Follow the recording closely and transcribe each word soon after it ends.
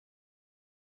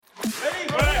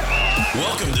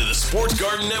Welcome to the Sports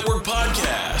Garden Network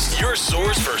podcast, your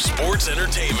source for sports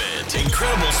entertainment,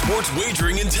 incredible sports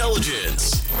wagering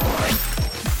intelligence.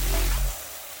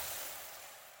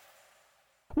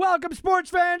 Welcome,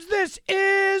 sports fans. This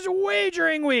is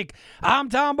Wagering Week. I'm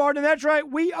Tom Barton, and that's right,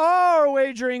 we are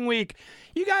Wagering Week.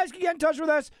 You guys can get in touch with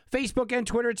us, Facebook and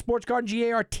Twitter at Sports Garden,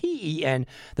 Garten,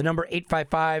 the number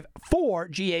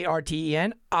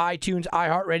 855-4GARTEN, iTunes,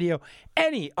 iHeartRadio,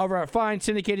 any of our fine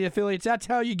syndicated affiliates. That's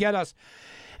how you get us.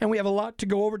 And we have a lot to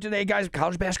go over today, guys.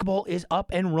 College basketball is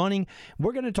up and running.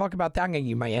 We're going to talk about that. I'm going to give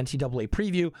you my NCAA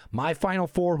preview, my Final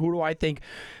Four. Who do I think,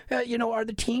 are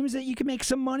the teams that you can make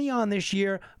some money on this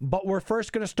year? But we're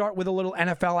first going to start with a little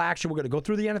NFL action. We're going to go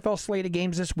through the NFL slate of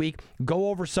games this week, go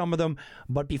over some of them.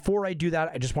 But before I do that,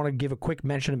 I just want to give a quick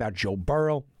mention about Joe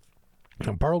Burrow.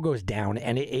 Burrow goes down,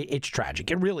 and it's tragic.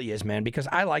 It really is, man, because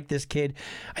I like this kid.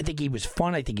 I think he was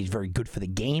fun. I think he's very good for the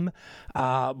game.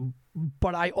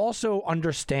 But I also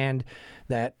understand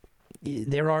that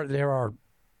there are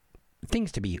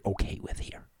things to be okay with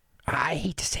here. I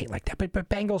hate to say it like that, but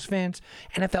Bengals fans,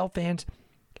 NFL fans,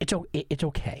 it's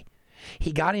okay.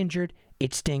 He got injured.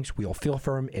 It stinks. We all feel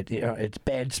for him. It's a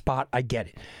bad spot. I get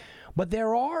it. But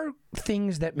there are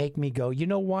things that make me go, you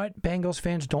know what, Bengals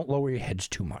fans, don't lower your heads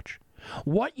too much.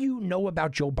 What you know about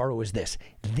Joe Burrow is this.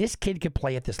 This kid could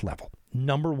play at this level.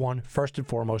 Number one, first and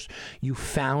foremost, you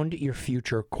found your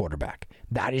future quarterback.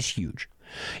 That is huge.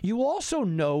 You also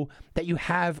know that you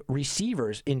have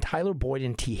receivers in Tyler Boyd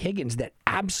and T. Higgins that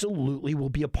absolutely will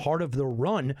be a part of the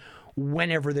run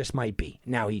whenever this might be.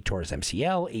 Now, he tore his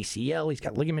MCL, ACL, he's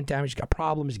got ligament damage, he's got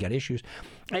problems, he's got issues.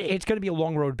 It's going to be a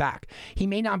long road back. He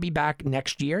may not be back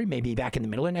next year. He may be back in the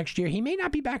middle of next year. He may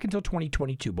not be back until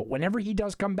 2022. But whenever he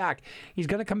does come back, he's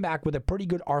going to come back with a pretty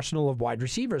good arsenal of wide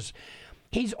receivers.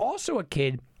 He's also a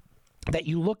kid that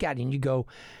you look at and you go,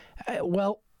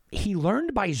 he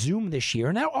learned by Zoom this year,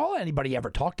 and all anybody ever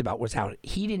talked about was how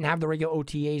he didn't have the regular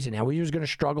OTAs and how he was going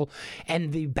to struggle.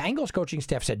 And the Bengals coaching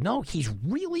staff said, no, he's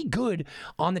really good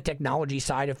on the technology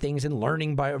side of things and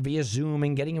learning via Zoom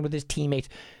and getting in with his teammates.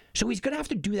 So he's going to have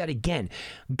to do that again.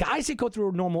 Guys that go through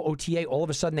a normal OTA, all of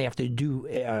a sudden they have to do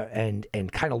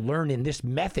and kind of learn in this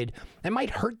method. That might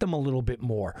hurt them a little bit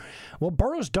more. Well,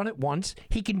 Burrow's done it once.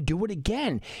 He can do it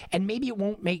again. And maybe it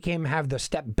won't make him have the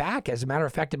step back. As a matter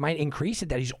of fact, it might increase it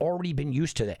that he's already been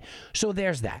used to that. So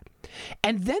there's that.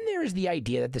 And then there is the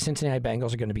idea that the Cincinnati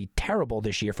Bengals are going to be terrible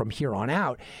this year from here on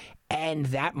out. And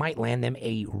that might land them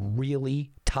a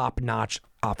really top-notch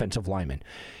offensive lineman.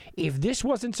 If this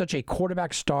wasn't such a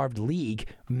quarterback-starved league,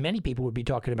 many people would be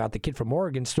talking about the kid from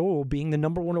Oregon still being the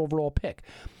number one overall pick.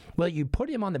 Well, you put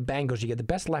him on the Bengals, you get the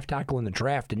best left tackle in the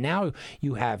draft, and now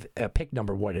you have a pick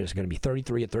number, what is it going to be,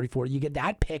 33 or 34? You get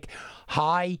that pick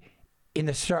high in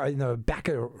the back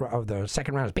of the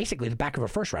second round. Is basically the back of a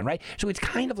first round, right? So it's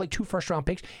kind of like 2 first-round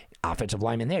picks. Offensive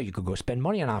lineman there. You could go spend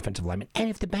money on offensive lineman. And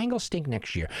if the Bengals stink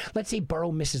next year, let's say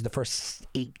Burrow misses the first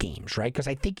 8 games, right? Because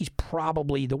I think he's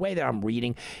probably, the way that I'm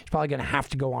reading, he's probably going to have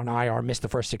to go on IR, miss the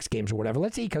first 6 games or whatever.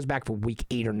 Let's say he comes back for week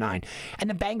 8 or 9, and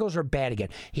the Bengals are bad again.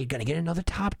 He's going to get another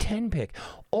top 10 pick.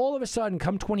 All of a sudden,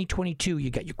 come 2022, you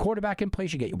got your quarterback in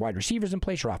place, you get your wide receivers in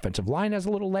place, your offensive line has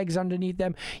a little legs underneath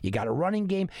them, you got a running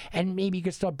game, and maybe you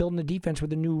could start building the defense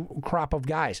with a new crop of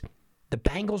guys. The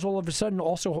Bengals all of a sudden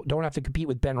also don't have to compete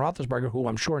with Ben Roethlisberger, who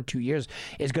I'm sure in 2 years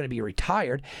is going to be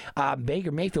retired.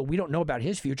 Baker Mayfield, we don't know about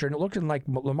his future, and it looks like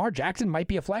Lamar Jackson might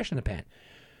be a flash in the pan.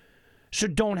 So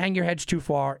don't hang your heads too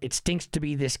far. It stinks to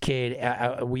be this kid.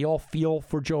 We all feel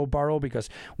for Joe Burrow because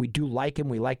we do like him.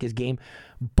 We like his game.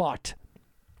 But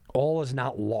all is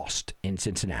not lost in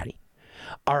Cincinnati.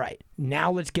 All right,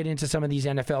 now let's get into some of these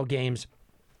NFL games.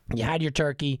 You had your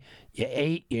turkey, you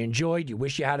ate, you enjoyed, you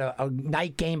wish you had a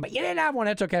night game, but you didn't have one.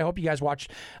 That's okay. I hope you guys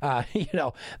watched,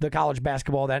 the college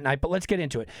basketball that night. But let's get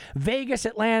into it. Vegas,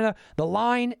 Atlanta, the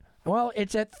line, well,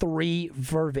 it's at 3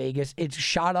 for Vegas. It's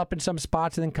shot up in some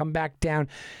spots and then come back down.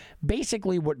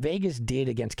 Basically, what Vegas did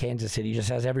against Kansas City just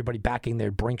has everybody backing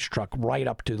their Brinks truck right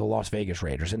up to the Las Vegas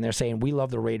Raiders. And they're saying, we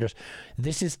love the Raiders.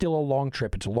 This is still a long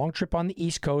trip. It's a long trip on the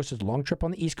East Coast. It's a long trip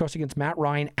on the East Coast against Matt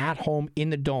Ryan at home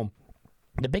in the Dome.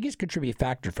 The biggest contributing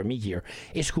factor for me here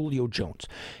is Julio Jones.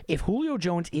 If Julio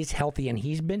Jones is healthy, and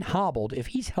he's been hobbled, if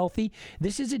he's healthy,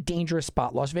 this is a dangerous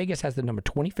spot. Las Vegas has the number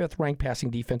 25th ranked passing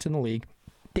defense in the league.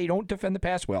 They don't defend the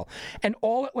pass well. And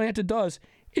all Atlanta does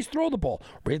is throw the ball.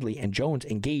 Ridley and Jones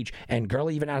engage, and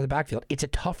Gurley even out of the backfield. It's a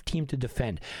tough team to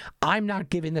defend. I'm not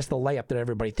giving this the layup that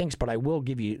everybody thinks, but I will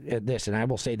give you this, and I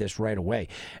will say this right away.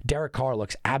 Derek Carr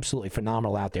looks absolutely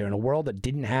phenomenal out there. In a world that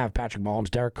didn't have Patrick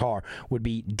Mahomes, Derek Carr would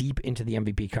be deep into the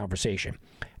MVP conversation.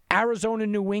 Arizona,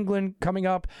 New England coming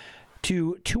up.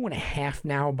 to 2.5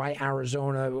 now by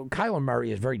Arizona. Kyler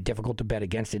Murray is very difficult to bet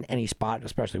against in any spot,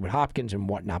 especially with Hopkins and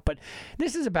whatnot. But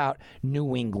this is about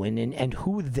New England and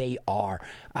who they are.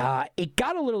 It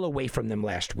got a little away from them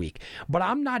last week, but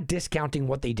I'm not discounting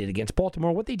what they did against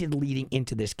Baltimore, what they did leading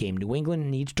into this game. New England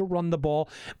needs to run the ball,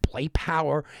 play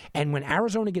power, and when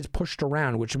Arizona gets pushed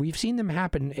around, which we've seen them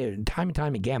happen time and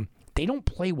time again, they don't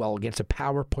play well against a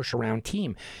power push-around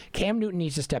team. Cam Newton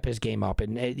needs to step his game up,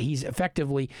 and he's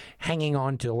effectively hanging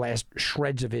on to the last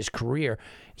shreds of his career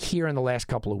here in the last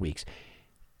couple of weeks.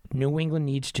 New England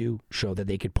needs to show that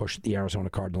they could push the Arizona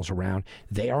Cardinals around.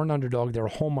 They are an underdog. They're a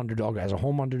home underdog. As a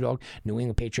home underdog, New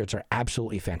England Patriots are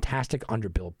absolutely fantastic under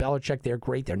Bill Belichick. They're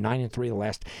great. They're 9-3 the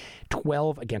last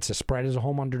 12 against the spread as a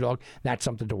home underdog. That's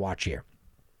something to watch here.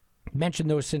 Mentioned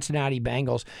those Cincinnati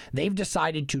Bengals. They've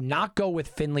decided to not go with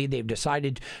Finley. They've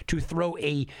decided to throw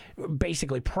a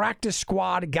basically practice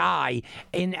squad guy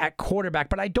in at quarterback,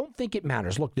 but I don't think it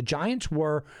matters. Look, the Giants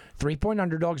were 3-point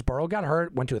underdogs. Burrow got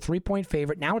hurt, went to a 3-point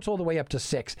favorite. Now it's all the way up to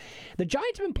 6. The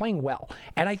Giants have been playing well,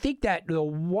 and I think that the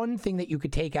one thing that you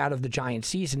could take out of the Giants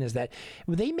season is that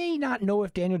they may not know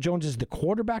if Daniel Jones is the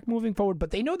quarterback moving forward, but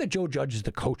they know that Joe Judge is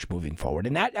the coach moving forward,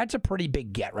 and that's a pretty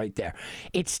big get right there.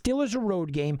 It still is a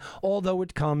road game, although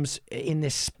it comes in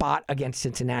this spot against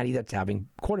Cincinnati that's having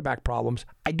quarterback problems.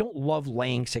 I don't love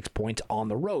laying 6 points on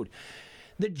the road.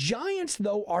 The Giants,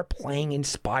 though, are playing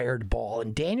inspired ball,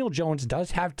 and Daniel Jones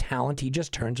does have talent. He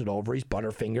just turns it over. He's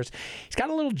butterfingers. He's got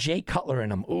a little Jay Cutler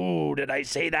in him. Ooh, did I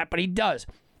say that? But he does.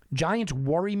 Giants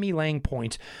worry me laying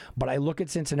points, but I look at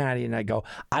Cincinnati and I go,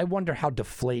 I wonder how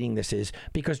deflating this is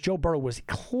because Joe Burrow was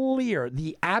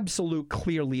the absolute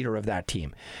clear leader of that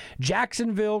team.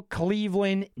 Jacksonville,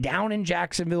 Cleveland, down in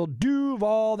Jacksonville,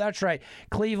 Duval, that's right.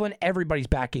 Cleveland, everybody's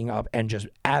backing up and just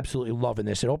absolutely loving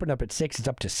this. It opened up at 6, it's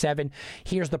up to 7.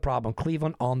 Here's the problem.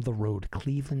 Cleveland on the road.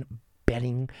 Cleveland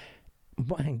betting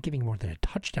giving more than a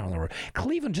touchdown on the road.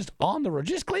 Cleveland just on the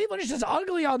road. Cleveland is just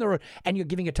ugly on the road. And you're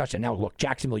giving a touchdown. Now, look,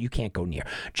 Jacksonville, you can't go near.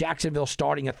 Jacksonville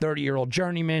starting a 30-year-old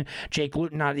journeyman. Jake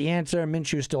Luton not the answer.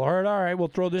 Minshew's still hurt. All right, we'll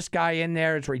throw this guy in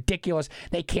there. It's ridiculous.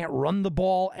 They can't run the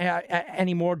ball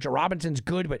anymore. Joe Robinson's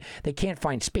good, but they can't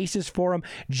find spaces for him.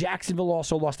 Jacksonville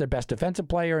also lost their best defensive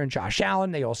player in Josh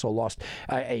Allen. They also lost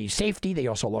a safety. They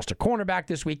also lost a cornerback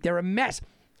this week. They're a mess.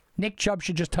 Nick Chubb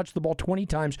should just touch the ball 20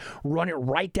 times, run it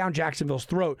right down Jacksonville's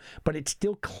throat, but it's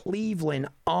still Cleveland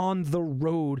on the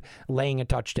road laying a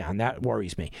touchdown. That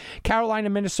worries me. Carolina,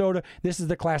 Minnesota, this is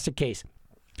the classic case.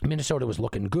 Minnesota was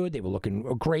looking good. They were looking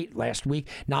great last week.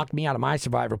 Knocked me out of my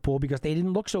survivor pool because they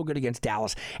didn't look so good against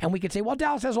Dallas. And we could say, well,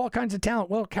 Dallas has all kinds of talent.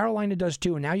 Well, Carolina does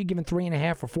too. And now you're giving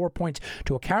 3.5 or 4 points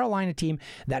to a Carolina team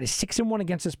that is 6-1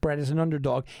 against the spread as an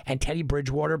underdog. And Teddy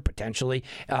Bridgewater potentially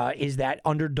is that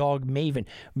underdog maven.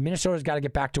 Minnesota's got to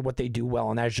get back to what they do well,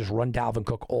 and that is just run Dalvin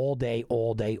Cook all day,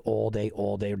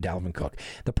 Dalvin Cook.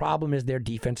 The problem is their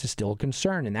defense is still a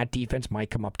concern, and that defense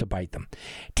might come up to bite them.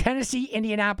 Tennessee,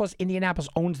 Indianapolis. Indianapolis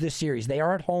owns this series. They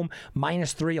are at home,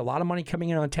 -3. A lot of money coming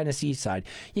in on Tennessee's side.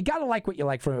 You got to like what you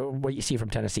like from what you see from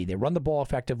Tennessee. They run the ball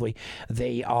effectively.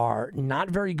 They are not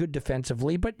very good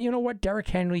defensively, but you know what? Derrick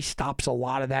Henry stops a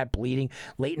lot of that bleeding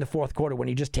late in the fourth quarter when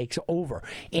he just takes over.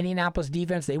 Indianapolis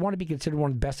defense, they want to be considered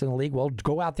one of the best in the league. Well,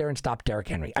 go out there and stop Derrick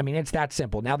Henry. I mean, it's that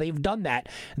simple. Now, they've done that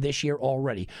this year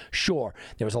already. Sure,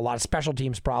 there was a lot of special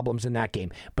teams problems in that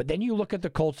game, but then you look at the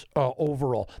Colts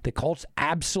overall. The Colts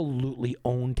absolutely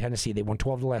own Tennessee. They won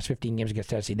 12 of the last 15 games against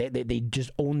Tennessee. They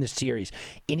just own this series.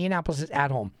 Indianapolis is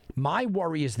at home. My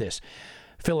worry is this.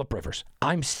 Phillip Rivers.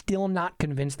 I'm still not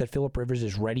convinced that Phillip Rivers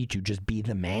is ready to just be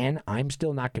the man. I'm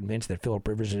still not convinced that Phillip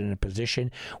Rivers is in a position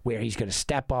where he's going to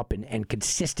step up and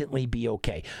consistently be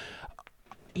okay.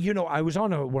 You know, I was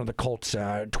on one of the Colts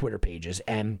Twitter pages,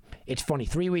 and it's funny.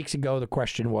 3 weeks ago, the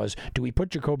question was, do we put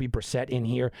Jacoby Brissett in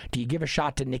here? Do you give a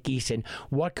shot to Nick Eason?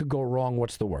 What could go wrong?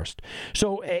 What's the worst?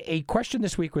 So a question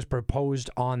this week was proposed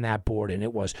on that board, and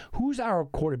it was, who's our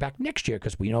quarterback next year?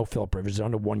 Because we know Phillip Rivers is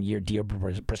on a one-year deal.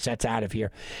 Brissett's out of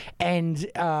here. And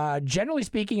generally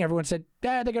speaking, everyone said,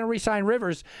 they're going to re-sign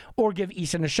Rivers or give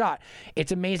Eason a shot.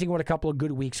 It's amazing what a couple of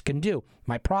good weeks can do.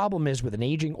 My problem is with an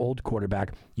aging old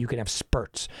quarterback, you can have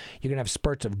spurts. You're going to have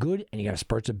spurts of good and you're going to have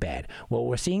spurts of bad. Well,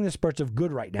 we're seeing the spurts of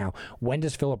good right now. When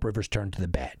does Phillip Rivers turn to the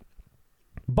bad?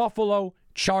 Buffalo,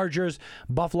 Chargers,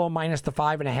 Buffalo minus the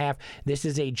 5.5. This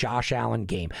is a Josh Allen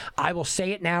game. I will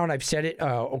say it now, and I've said it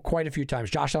quite a few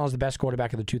times. Josh Allen is the best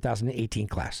quarterback of the 2018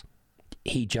 class.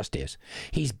 He just is.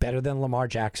 He's better than Lamar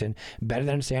Jackson, better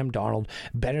than Sam Darnold,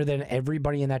 better than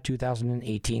everybody in that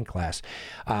 2018 class.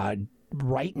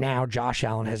 Right now, Josh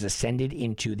Allen has ascended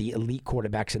into the elite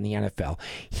quarterbacks in the NFL.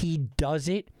 He does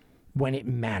it when it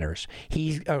matters.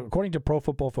 He's according to Pro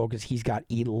Football Focus, he's got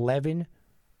 11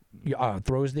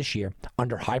 throws this year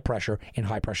under high pressure in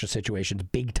high pressure situations,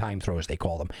 big time throws they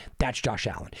call them. That's Josh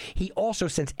Allen. He also,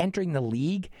 since entering the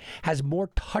league, has more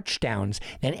touchdowns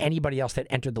than anybody else that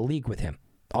entered the league with him.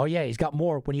 Oh yeah, he's got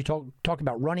more when you talk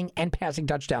about running and passing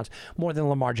touchdowns, more than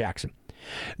Lamar Jackson.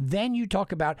 Then you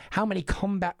talk about how many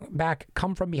come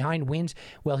from behind wins.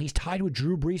 Well, he's tied with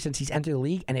Drew Brees since he's entered the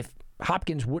league, and if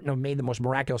Hopkins wouldn't have made the most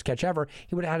miraculous catch ever,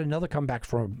 he would have had another comeback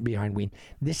from behind win.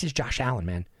 This is Josh Allen,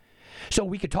 man. So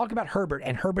we could talk about Herbert,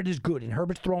 and Herbert is good, and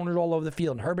Herbert's throwing it all over the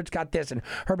field, and Herbert's got this, and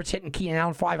Herbert's hitting Keenan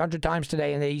Allen 500 times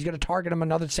today, and he's going to target him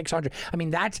another 600. I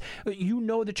mean,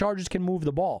 the Chargers can move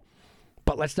the ball.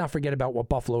 But let's not forget about what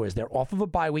Buffalo is. They're off of a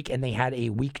bye week, and they had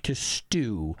a week to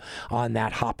stew on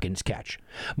that Hopkins catch.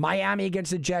 Miami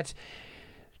against the Jets.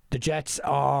 The Jets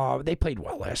they played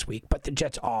well last week, but the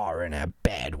Jets are in a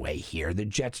bad way here. The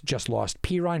Jets just lost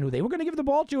Pirine, who they were going to give the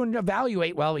ball to and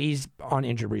evaluate. Well, he's on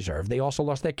injured reserve. They also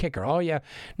lost their kicker. Oh, yeah,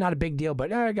 not a big deal,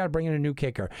 but I got to bring in a new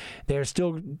kicker. They're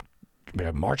still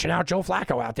marching out Joe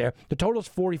Flacco out there. The total's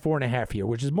 44.5 here,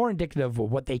 which is more indicative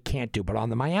of what they can't do. But on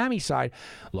the Miami side,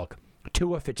 look,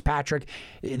 Tua Fitzpatrick,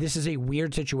 this is a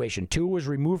weird situation. Tua was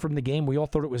removed from the game. We all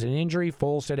thought it was an injury.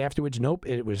 Foles said afterwards, nope,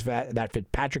 it was that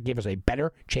Fitzpatrick gave us a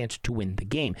better chance to win the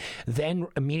game. Then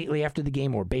immediately after the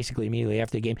game, or basically immediately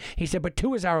after the game, he said, but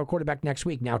Tua's our quarterback next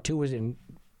week. Now Tua's in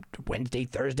Wednesday,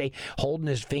 Thursday, holding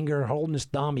his finger, holding his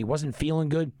thumb. He wasn't feeling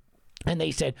good. And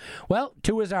they said, well,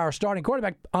 Tua's our starting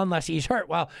quarterback unless he's hurt.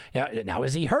 Well, now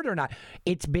is he hurt or not?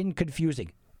 It's been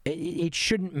confusing. It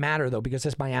shouldn't matter, though, because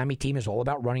this Miami team is all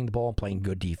about running the ball and playing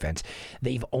good defense.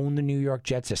 They've owned the New York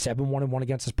Jets. They're 7-1-1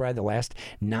 against the spread. The last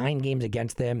 9 games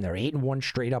against them, they're 8-1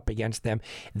 straight up against them.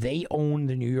 They own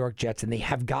the New York Jets, and they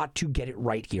have got to get it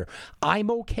right here.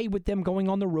 I'm okay with them going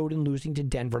on the road and losing to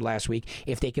Denver last week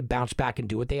if they could bounce back and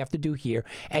do what they have to do here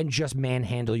and just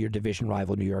manhandle your division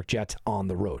rival New York Jets on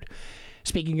the road.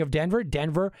 Speaking of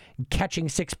Denver catching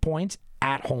 6 points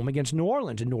at home against New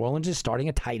Orleans, and New Orleans is starting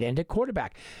a tight end at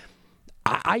quarterback.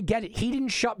 I get it. He didn't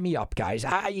shut me up, guys.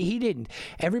 He didn't.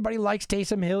 Everybody likes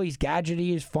Taysom Hill. He's gadgety.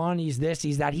 He's fun. He's this.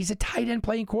 He's that. He's a tight end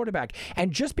playing quarterback.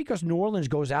 And just because New Orleans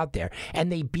goes out there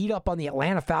and they beat up on the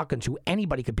Atlanta Falcons, who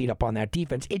anybody could beat up on that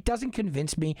defense, it doesn't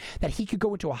convince me that he could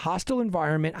go into a hostile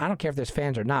environment. I don't care if there's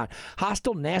fans or not.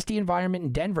 Hostile, nasty environment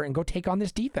in Denver and go take on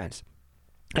this defense.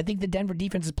 I think the Denver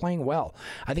defense is playing well.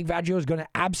 I think Vaggio is going to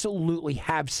absolutely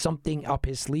have something up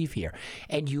his sleeve here.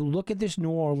 And you look at this New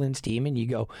Orleans team and you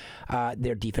go,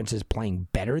 their defense is playing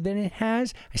better than it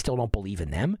has. I still don't believe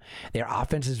in them. Their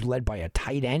offense is led by a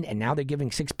tight end, and now they're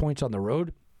giving 6 points on the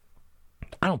road.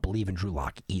 I don't believe in Drew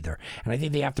Lock either. And I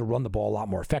think they have to run the ball a lot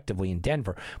more effectively in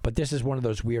Denver. But this is one of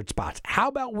those weird spots. How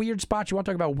about weird spots? You want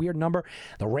to talk about weird number?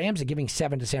 The Rams are giving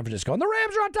 7 to San Francisco. And the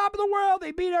Rams are on top of the world.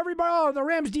 They beat everybody. Oh, the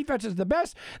Rams defense is the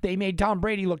best. They made Tom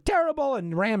Brady look terrible.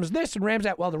 And Rams this and Rams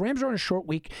that. Well, the Rams are on a short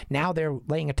week. Now they're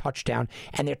laying a touchdown.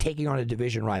 And they're taking on a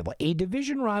division rival. A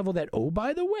division rival that, oh,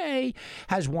 by the way,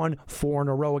 has won 4 in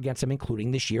a row against them,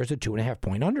 including this year as a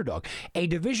 2.5-point underdog. A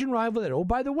division rival that, oh,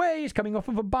 by the way, is coming off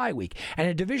of a bye week. And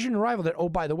a division rival that, oh,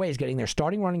 by the way, is getting their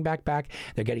starting running back back.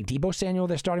 They're getting Deebo Samuel,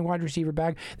 their starting wide receiver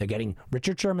back. They're getting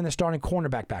Richard Sherman, their starting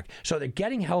cornerback back. So they're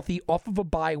getting healthy off of a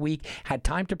bye week, had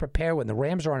time to prepare when the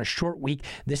Rams are on a short week.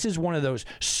 This is one of those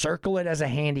circle it as a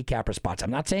handicapper spots.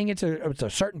 I'm not saying it's a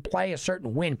certain play, a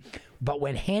certain win, but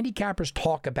when handicappers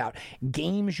talk about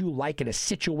games you like in a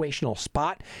situational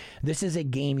spot, this is a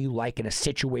game you like in a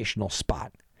situational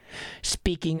spot.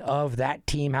 Speaking of that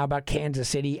team, how about Kansas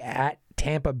City at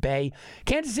Tampa Bay?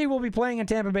 Kansas City will be playing in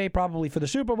Tampa Bay probably for the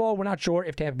Super Bowl. We're not sure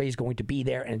if Tampa Bay is going to be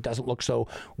there, and it doesn't look so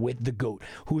with the GOAT,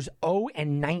 who's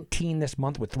 0-19 this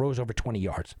month with throws over 20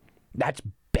 yards. That's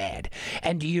bad.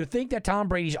 And do you think that Tom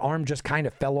Brady's arm just kind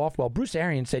of fell off? Well, Bruce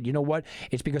Arians said, you know what?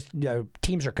 It's because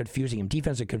teams are confusing him.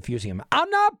 Defense are confusing him. I'm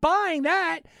not buying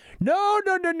that. No.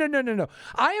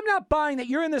 I am not buying that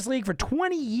you're in this league for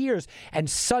 20 years and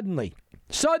suddenly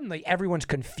everyone's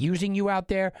confusing you out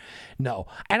there. No.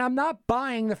 And I'm not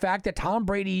buying the fact that Tom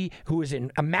Brady, who is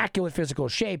in immaculate physical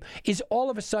shape, is all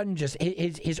of a sudden just,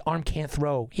 his arm can't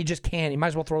throw. He just can't. He might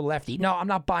as well throw lefty. No, I'm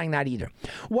not buying that either.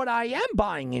 What I am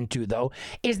buying into, though,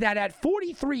 is that at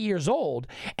 43 years old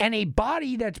and a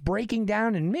body that's breaking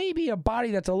down and maybe a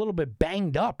body that's a little bit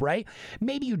banged up, right?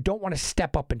 Maybe you don't want to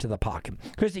step up into the pocket.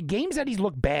 Because the games that he's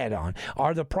looked bad on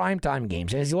are the primetime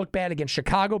games. And he's looked bad against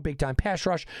Chicago, big-time pass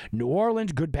rush, New Orleans,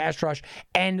 good pass rush,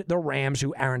 and the Rams,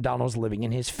 who Aaron Donald's living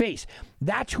in his face.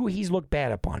 That's who he's looked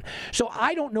bad upon. So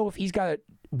I don't know if he's got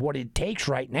what it takes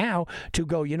right now to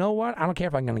go, you know what? I don't care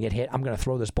if I'm going to get hit. I'm going to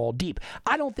throw this ball deep.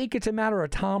 I don't think it's a matter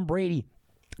of Tom Brady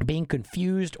being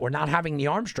confused or not having the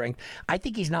arm strength. I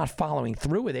think he's not following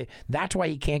through with it. That's why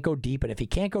he can't go deep. And if he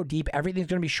can't go deep, everything's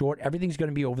going to be short. Everything's going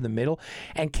to be over the middle.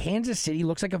 And Kansas City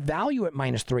looks like a value at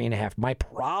 -3.5. My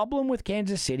problem with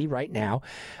Kansas City right now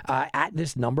at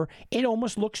this number, it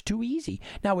almost looks too easy.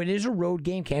 Now, it is a road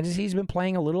game. Kansas City's been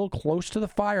playing a little close to the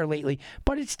fire lately,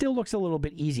 but it still looks a little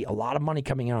bit easy. A lot of money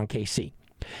coming in on KC.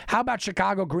 How about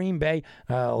Chicago, Green Bay?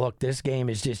 Look, this game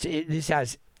is just, this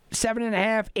has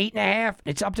 7.5, 8.5.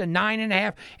 It's up to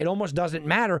 9.5. It almost doesn't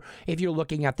matter if you're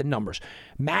looking at the numbers.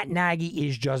 Matt Nagy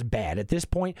is just bad. At this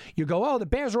point, you go, oh, the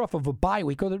Bears are off of a bye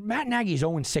week. Or Matt Nagy's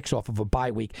 0-6 off of a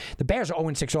bye week. The Bears are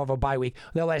 0-6 off of a bye week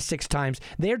their last 6 times.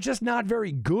 They're just not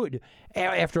very good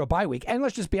after a bye week. And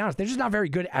let's just be honest, they're just not very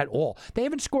good at all. They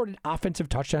haven't scored an offensive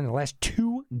touchdown in the last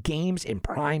 2 games in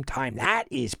prime time. That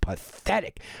is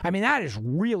pathetic. I mean, that is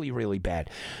really, really bad.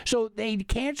 So they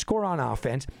can't score on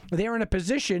offense. They're in a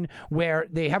position where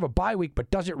they have a bye week, but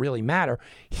does it really matter?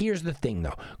 Here's the thing,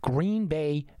 though. Green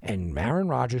Bay and Aaron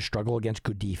Rodgers struggle against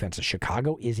good defenses.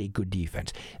 Chicago is a good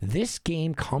defense. This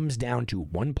game comes down to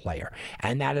one player,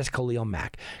 and that is Khalil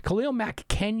Mack. Khalil Mack,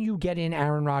 can you get in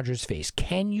Aaron Rodgers' face?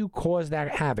 Can you cause that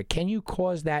havoc? Can you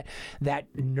cause that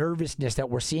nervousness that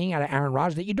we're seeing out of Aaron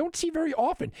Rodgers that you don't see very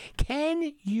often?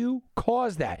 Can you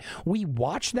cause that? We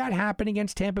watched that happen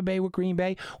against Tampa Bay with Green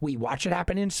Bay. We watched it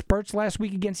happen in spurts last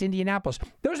week against Indianapolis.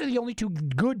 Those are the only 2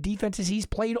 good defenses he's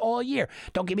played all year.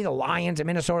 Don't give me the Lions and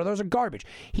Minnesota. Those are garbage.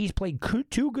 He's played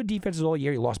 2 good defenses all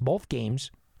year. He lost both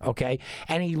games, okay?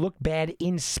 And he looked bad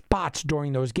in spots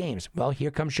during those games. Well,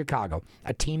 here comes Chicago,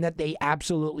 a team that they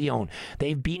absolutely own.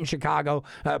 They've beaten Chicago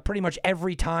pretty much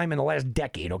every time in the last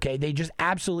decade, okay? They just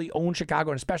absolutely own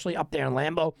Chicago, and especially up there in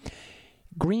Lambeau.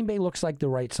 Green Bay looks like the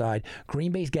right side.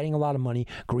 Green Bay's getting a lot of money.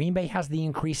 Green Bay has the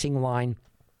increasing line.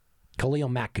 Khalil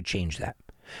Mack could change that.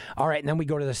 All right, and then we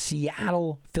go to the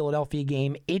Seattle-Philadelphia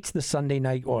game. It's the Sunday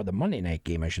night, or the Monday night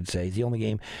game, I should say. It's the only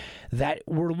game that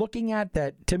we're looking at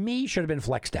that, to me, should have been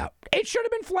flexed out. It should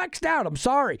have been flexed out. I'm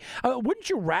sorry. Wouldn't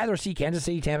you rather see Kansas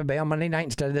City, Tampa Bay on Monday night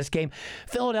instead of this game?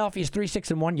 Philadelphia's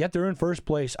 3-6-1, yet they're in first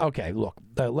place. Okay, look,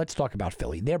 let's talk about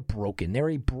Philly. They're broken.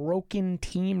 They're a broken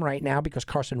team right now because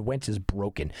Carson Wentz is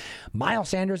broken. Miles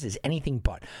Sanders is anything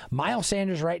but. Miles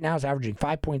Sanders right now is averaging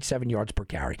 5.7 yards per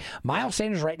carry. Miles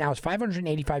Sanders right now is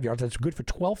 585 yards. That's good for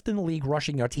 12th in the league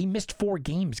rushing yards. He missed 4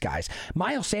 games, guys.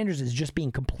 Miles Sanders is just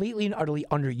being completely and utterly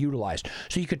underutilized.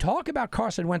 So you could talk about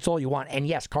Carson Wentz all you want, and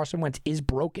yes, Carson Wentz is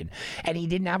broken, and he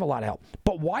didn't have a lot of help.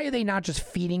 But why are they not just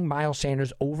feeding Miles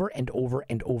Sanders over and over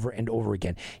and over and over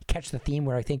again? Catch the theme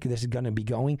where I think this is going to be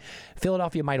going.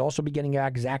 Philadelphia might also be getting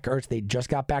back Zach Ertz. They just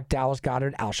got back Dallas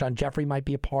Goedert. Alshon Jeffrey might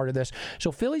be a part of this.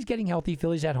 So Philly's getting healthy.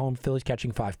 Philly's at home. Philly's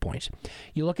catching 5 points.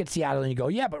 You look at Seattle and you go,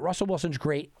 yeah, but Russell Wilson's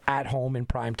great at home in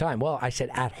prime time. Well, I said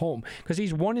at home because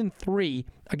he's 1-3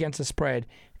 against the spread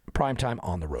prime time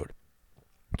on the road.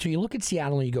 So you look at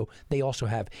Seattle and you go, they also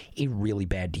have a really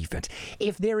bad defense.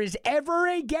 If there is ever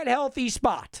a get healthy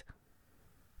spot,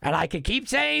 and I could keep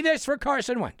saying this for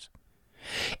Carson Wentz,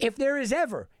 if there is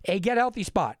ever a get healthy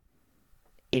spot,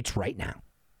 it's right now.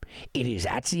 It is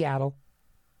at Seattle,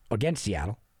 against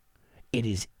Seattle. It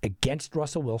is against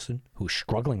Russell Wilson, who's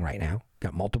struggling right now.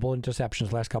 Got multiple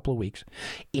interceptions last couple of weeks.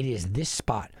 It is this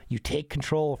spot. You take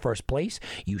control of first place.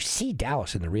 You see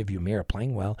Dallas in the rearview mirror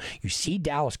playing well. You see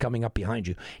Dallas coming up behind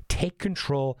you. Take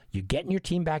control. You're getting your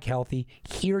team back healthy.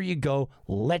 Here you go.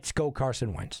 Let's go,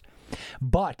 Carson Wentz.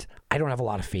 But I don't have a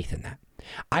lot of faith in that.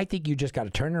 I think you just got to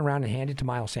turn it around and hand it to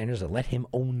Miles Sanders and let him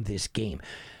own this game.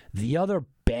 The other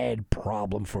bad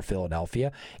problem for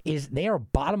Philadelphia is they are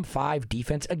bottom 5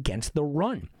 defense against the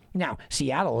run. Now,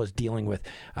 Seattle is dealing with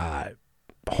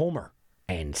Homer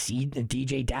and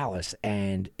DJ Dallas.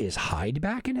 And is Hyde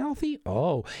back and healthy?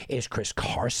 Oh, is Chris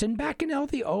Carson back and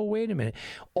healthy? Oh, wait a minute.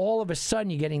 All of a sudden,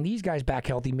 you're getting these guys back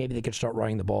healthy. Maybe they could start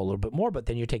running the ball a little bit more, but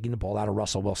then you're taking the ball out of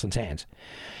Russell Wilson's hands.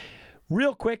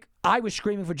 Real quick, I was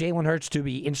screaming for Jalen Hurts to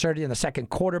be inserted in the second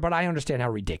quarter, but I understand how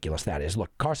ridiculous that is. Look,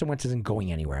 Carson Wentz isn't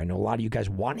going anywhere. I know a lot of you guys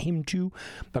want him to,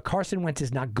 but Carson Wentz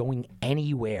is not going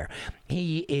anywhere.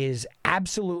 He is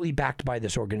absolutely backed by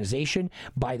this organization,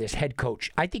 by this head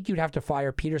coach. I think you'd have to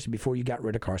fire Peterson before you got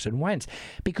rid of Carson Wentz,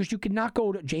 because you could not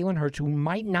go to Jalen Hurts, who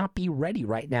might not be ready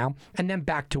right now, and then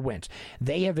back to Wentz.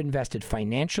 They have invested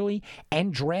financially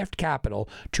and draft capital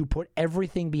to put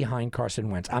everything behind Carson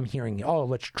Wentz. I'm hearing, oh,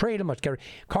 let's trade him, let's get rid.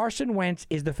 Carson Wentz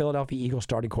is the Philadelphia Eagles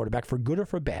starting quarterback for good or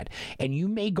for bad, and you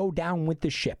may go down with the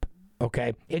ship.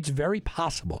 Okay, it's very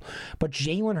possible, but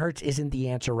Jalen Hurts isn't the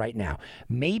answer right now.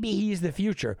 Maybe he's the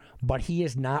future, but he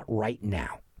is not right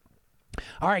now.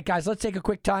 All right, guys, let's take a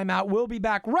quick timeout. We'll be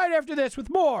back right after this with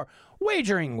more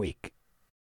Wagering Week.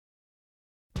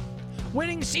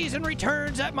 Winning season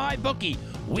returns at MyBookie.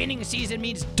 Winning season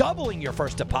means doubling your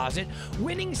first deposit.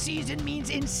 Winning season means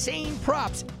insane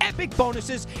props, epic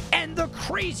bonuses, and the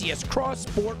craziest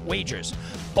cross-sport wagers.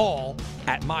 All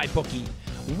at MyBookie.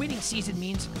 Winning season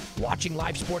means watching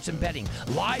live sports and betting.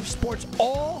 Live sports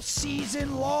all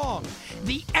season long.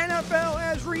 The NFL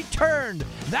has returned.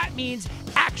 That means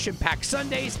action-packed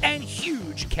Sundays and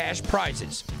huge cash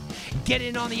prizes. Get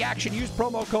in on the action. Use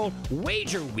promo code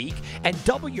WAGERWEEK and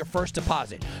double your first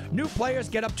deposit. New players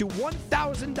get up to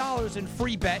 $1,000 in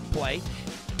free bet play,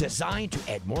 designed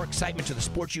to add more excitement to the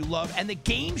sports you love and the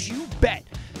games you bet.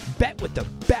 Bet with the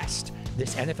best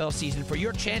this NFL season for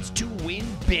your chance to win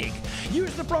big.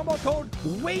 Use the promo code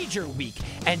WAGERWEEK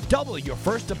and double your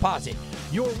first deposit.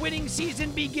 Your winning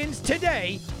season begins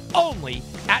today only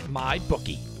at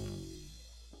MyBookie.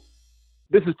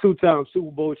 This is two-time Super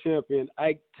Bowl champion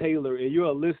Ike Taylor, and you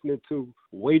are listening to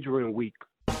Wagering Week.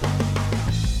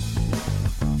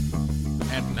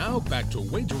 And now back to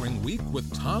Wagering Week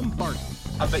with Tom Barton.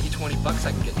 I'll bet you $20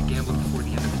 I can get you gambling before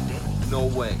the end of the day. No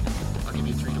way. I'll give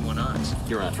you 3-to-1 odds.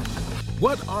 You're on.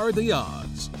 What are the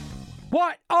odds?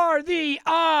 What are the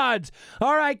odds?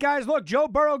 All right, guys, look, Joe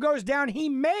Burrow goes down. He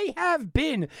may have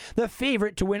been the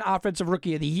favorite to win Offensive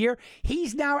Rookie of the Year.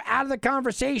 He's now out of the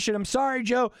conversation. I'm sorry,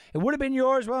 Joe. It would have been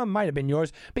yours. Well, it might have been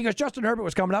yours because Justin Herbert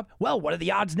was coming up. Well, what are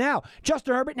the odds now?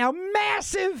 Justin Herbert now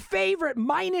massive favorite,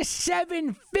 minus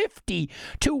 750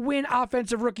 to win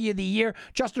Offensive Rookie of the Year.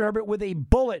 Justin Herbert with a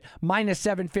bullet, minus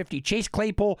 750. Chase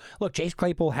Claypool, look, Chase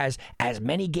Claypool has as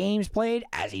many games played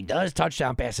as he does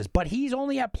touchdown passes, but he's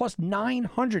only at plus 900.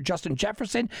 Justin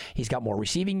Jefferson, he's got more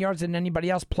receiving yards than anybody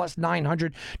else, plus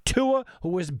 900. Tua, who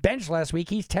was benched last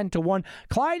week, he's 10-1.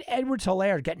 Clyde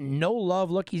Edwards-Helaire getting no love.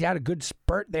 Look, he's had a good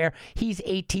spurt there. He's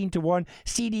 18-1.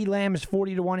 CeeDee Lamb is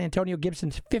 40-1. Antonio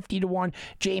Gibson's 50-1.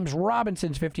 James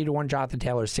Robinson's 50-1. Jonathan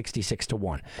Taylor is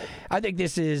 66-1. I think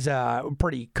this is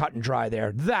pretty cut and dry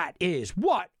there. That is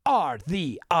what are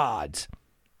the odds?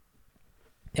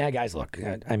 Yeah, guys, look,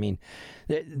 I mean,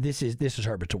 this is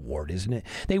Herbert's award, isn't it?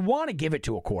 They want to give it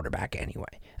to a quarterback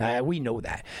anyway. We know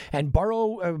that. And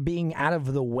Burrow being out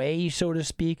of the way, so to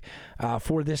speak,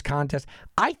 for this contest,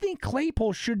 I think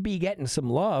Claypool should be getting some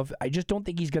love. I just don't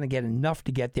think he's going to get enough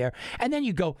to get there. And then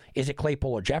you go, is it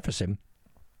Claypool or Jefferson?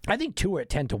 I think Tua at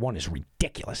 10-1 is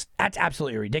ridiculous. That's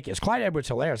absolutely ridiculous. Clyde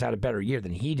Edwards-Helaire has had a better year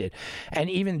than he did. And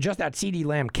even just that CeeDee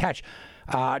Lamb catch,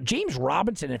 James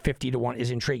Robinson at 50-1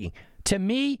 is intriguing. To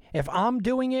me, if I'm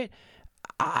doing it,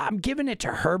 I'm giving it to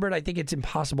Herbert. I think it's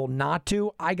impossible not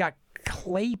to. I got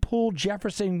Claypool,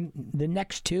 Jefferson, the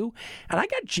next two, and I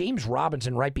got James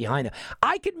Robinson right behind them.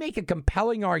 I could make a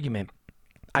compelling argument.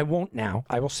 I won't now.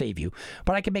 I will save you.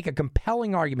 But I can make a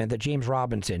compelling argument that James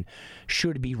Robinson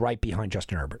should be right behind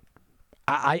Justin Herbert.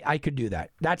 I could do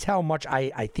that. That's how much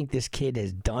I think this kid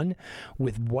has done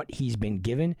with what he's been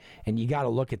given. And you got to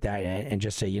look at that and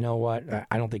just say, you know what?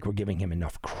 I don't think we're giving him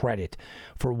enough credit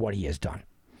for what he has done.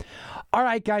 All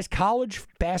right, guys, college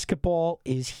basketball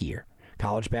is here.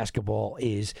 College basketball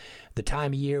is the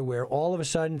time of year where all of a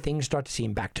sudden things start to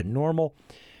seem back to normal.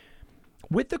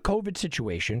 With the COVID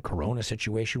situation, corona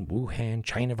situation, Wuhan,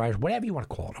 China virus, whatever you want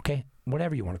to call it, okay?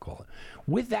 Whatever you want to call it.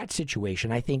 With that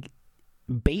situation, I think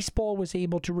baseball was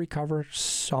able to recover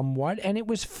somewhat, and it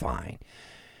was fine.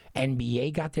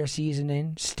 NBA got their season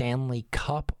in. Stanley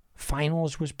Cup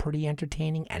Finals was pretty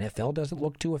entertaining. NFL doesn't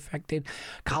look too affected.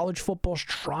 College football's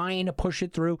trying to push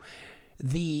it through.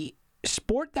 The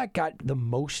sport that got the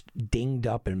most dinged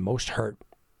up and most hurt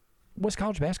was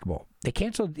college basketball. They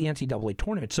canceled the NCAA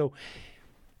tournament. So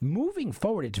moving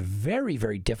forward, it's very,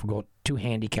 very difficult to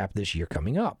handicap this year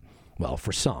coming up. Well,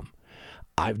 for some.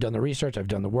 I've done the research, I've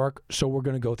done the work, so we're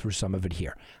going to go through some of it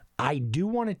here. I do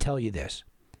want to tell you this.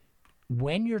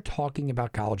 When you're talking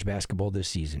about college basketball this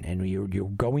season and you're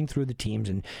going through the teams,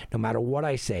 and no matter what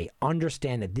I say,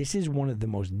 understand that this is one of the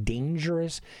most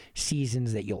dangerous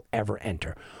seasons that you'll ever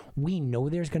enter. We know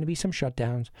there's going to be some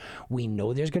shutdowns. We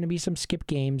know there's going to be some skip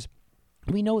games.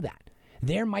 We know that.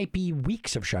 There might be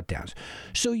weeks of shutdowns.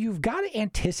 So you've got to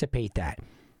anticipate that.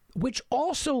 Which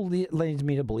also leads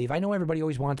me to believe, I know everybody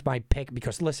always wants my pick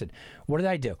because, listen, what did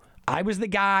I do? I was the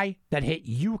guy that hit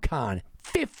UConn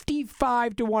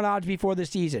 55-1 odds before the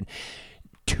season.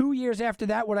 2 years after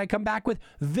that, what I come back with?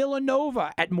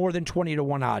 Villanova at more than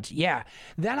 20-1 odds. Yeah.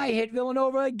 Then I hit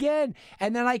Villanova again.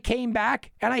 And then I came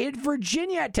back and I hit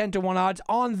Virginia at 10-1 odds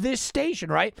on this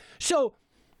station, right? So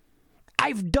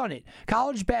I've done it.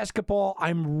 College basketball,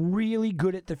 I'm really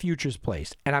good at the futures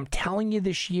plays. And I'm telling you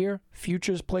this year,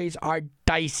 futures plays are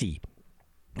dicey.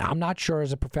 Now, I'm not sure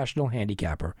as a professional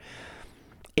handicapper.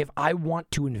 if I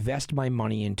want to invest my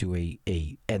money into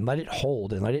and let it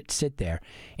hold and let it sit there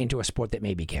into a sport that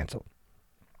may be canceled.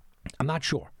 I'm not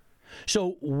sure.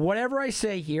 So whatever I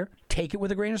say here, take it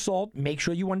with a grain of salt. Make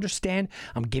sure you understand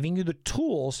I'm giving you the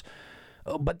tools,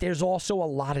 but there's also a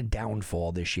lot of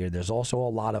downfall this year. There's also a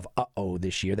lot of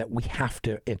this year that we have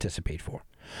to anticipate for.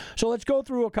 So let's go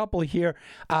through a couple here.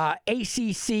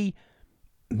 ACC,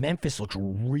 Memphis looks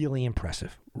really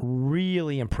impressive.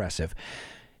 Really impressive.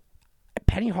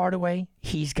 Penny Hardaway,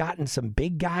 he's gotten some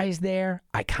big guys there.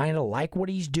 I kind of like what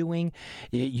he's doing.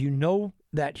 You know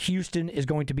that Houston is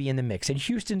going to be in the mix, and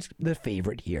Houston's the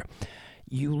favorite here.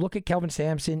 You look at Kelvin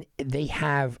Sampson, they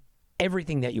have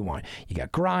everything that you want. You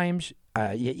got Grimes,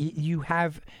 you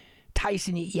have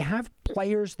Tyson, you have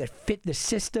players that fit the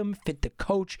system, fit the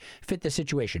coach, fit the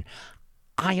situation.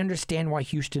 I understand why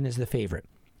Houston is the favorite.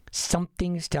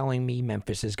 Something's telling me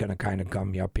Memphis is going to kind of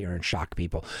come up here and shock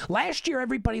people. Last year,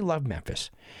 everybody loved Memphis.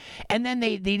 And then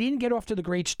they didn't get off to the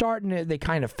great start, and they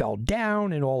kind of fell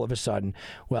down, and all of a sudden,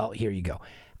 well, here you go.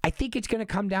 I think it's going to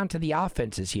come down to the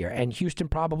offenses here, and Houston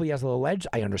probably has a little edge.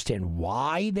 I understand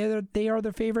why they are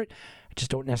the favorite. I just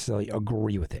don't necessarily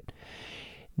agree with it.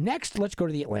 Next, let's go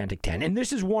to the Atlantic 10. And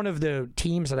this is one of the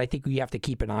teams that I think we have to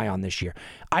keep an eye on this year.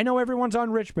 I know everyone's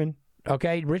on Richmond.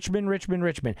 Okay,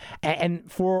 Richmond.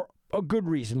 And for a good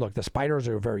reason. Look, the Spiders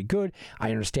are very good. I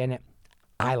understand it.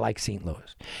 I like St.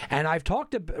 Louis. And I've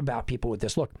talked about people with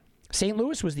this. Look, St.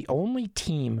 Louis was the only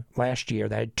team last year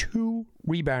that had 2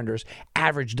 rebounders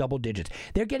average double digits.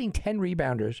 They're getting 10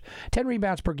 rebounds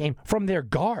per game from their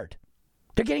guard.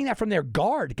 They're getting that from their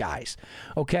guard, guys.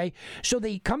 Okay? So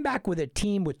they come back with a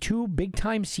team with 2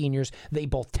 big-time seniors. They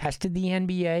both tested the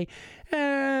NBA.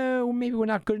 Maybe we're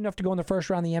not good enough to go in the first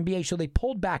round of the NBA, so they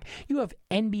pulled back. You have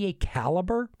NBA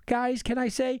caliber guys, can I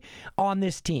say, on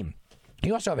this team.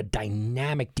 You also have a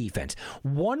dynamic defense.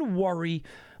 One worry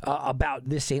about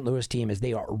this St. Louis team is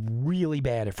they are really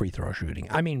bad at free throw shooting.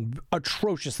 I mean,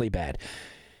 atrociously bad.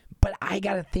 But I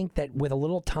got to think that with a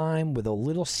little time, with a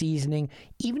little seasoning,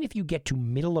 even if you get to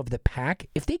middle of the pack,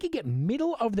 if they could get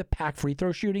middle of the pack free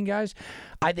throw shooting, guys,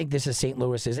 I think this is St.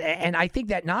 Louis's. And I think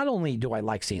that not only do I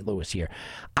like St. Louis here,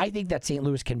 I think that St.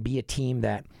 Louis can be a team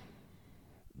that,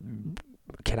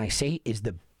 can I say, is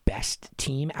the best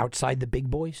team outside the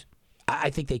big boys? I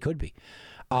think they could be.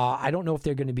 I don't know if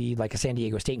they're going to be like a San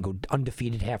Diego State and go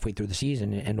undefeated halfway through the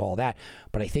season and all that,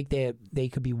 but I think they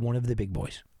could be one of the big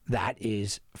boys. That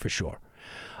is for sure.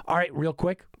 All right, real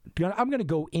quick, I'm going to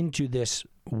go into this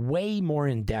way more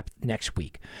in depth next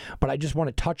week, but I just want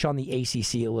to touch on the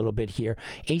ACC a little bit here.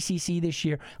 ACC this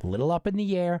year, a little up in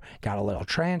the air, got a little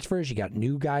transfers, you got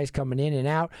new guys coming in and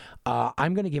out.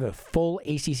 I'm going to give a full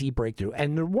ACC breakthrough,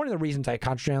 and one of the reasons I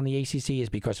concentrate on the ACC is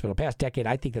because for the past decade,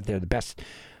 I think that they're the best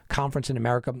conference in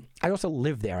America. I also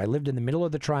lived there. I lived in the middle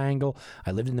of the triangle.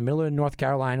 I lived in the middle of North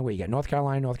Carolina, where you got North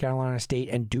Carolina State,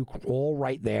 and Duke all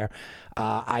right there.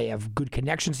 I have good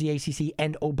connections to the ACC.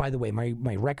 And, oh, by the way,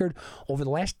 my record over the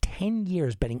last 10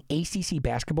 years betting ACC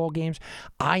basketball games,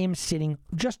 I am sitting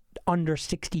just under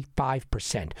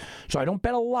 65%. So I don't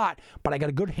bet a lot, but I got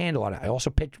a good handle on it. I also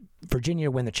picked Virginia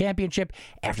to win the championship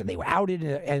after they were outed.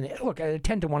 And look,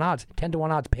 10-1 odds. 10-1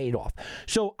 odds paid off.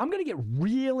 So I'm going to get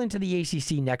real into the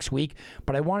ACC next week,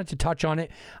 but I wanted to touch on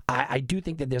it. I do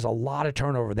think that there's a lot of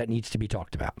turnover that needs to be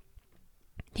talked about.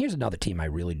 Here's another team I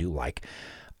really do like.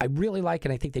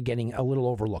 And I think they're getting a little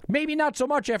overlooked. Maybe not so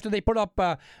much after they put up,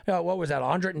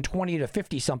 120 to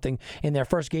 50 something in their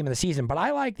first game of the season. But I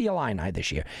like the Illini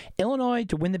this year. Illinois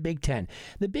to win the Big Ten.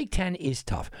 The Big Ten is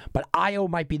tough, but Io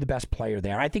might be the best player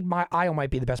there. I think Io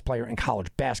might be the best player in college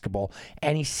basketball,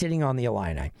 and he's sitting on the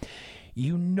Illini.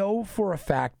 You know for a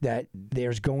fact that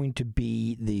there's going to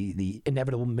be the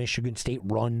inevitable Michigan State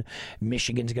run.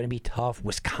 Michigan's going to be tough.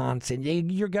 Wisconsin.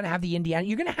 You're going to have the Indiana.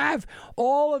 You're going to have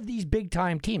all of these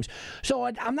big-time teams. So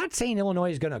I'm not saying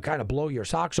Illinois is going to kind of blow your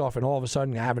socks off and all of a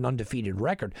sudden have an undefeated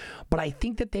record, but I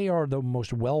think that they are the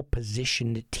most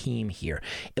well-positioned team here.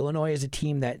 Illinois is a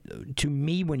team that, to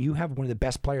me, when you have one of the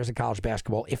best players in college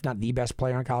basketball, if not the best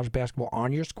player in college basketball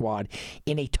on your squad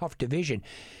in a tough division,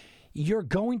 you're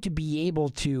going to be able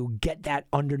to get that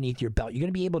underneath your belt. You're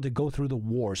going to be able to go through the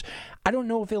wars. I don't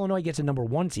know if Illinois gets a number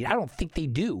 1 seed. I don't think they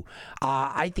do.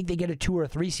 I think they get a 2 or a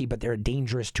 3 seed, but they're a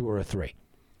dangerous 2 or a 3.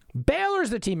 Baylor's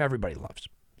the team everybody loves.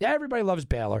 Everybody loves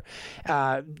Baylor.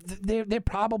 They're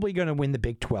probably going to win the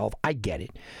Big 12. I get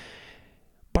it.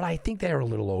 But I think they're a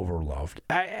little overloved.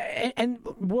 And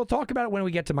we'll talk about it when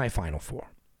we get to my Final Four.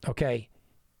 Okay?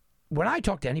 When I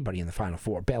talk to anybody in the Final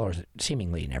Four, Baylor's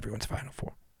seemingly in everyone's Final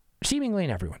Four. Seemingly in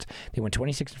everyone's. They went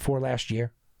 26-4 last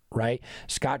year. right?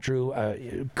 Scott Drew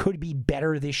could be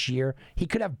better this year. He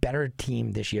could have better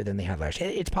team this year than they had last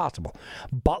year. It's possible.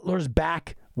 Butler's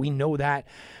back. We know that.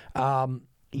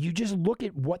 You just look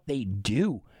at what they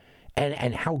do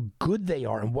and how good they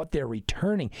are and what they're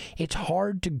returning. It's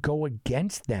hard to go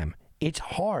against them. It's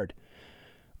hard.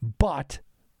 But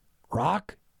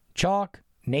Rock, Chalk,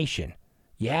 Nation.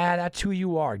 Yeah, that's who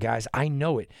you are, guys. I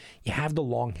know it. You have the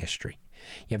long history.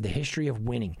 You have the history of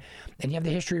winning, and you have the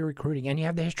history of recruiting, and you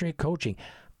have the history of coaching.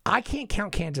 I can't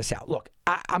count Kansas out. Look,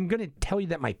 I'm going to tell you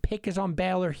that my pick is on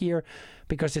Baylor here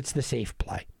because it's the safe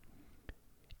play.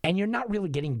 And you're not really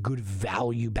getting good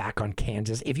value back on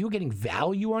Kansas. If you were getting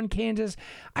value on Kansas,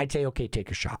 I'd say, okay, take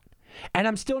a shot. And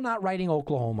I'm still not writing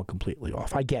Oklahoma completely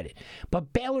off. I get it.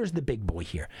 But Baylor's the big boy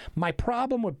here. My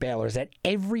problem with Baylor is that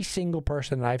every single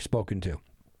person that I've spoken to,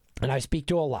 and I speak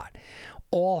to a lot,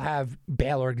 all have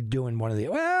Baylor doing one of the,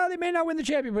 well, they may not win the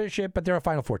championship, but they're a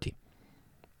Final Four team.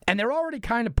 And they're already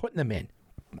kind of putting them in.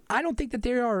 I don't think that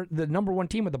they are the number one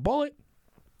team with a bullet.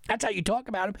 That's how you talk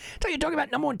about them. That's how you talk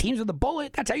about number one teams with a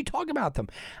bullet. That's how you talk about them.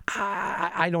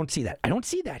 I don't see that. I don't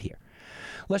see that here.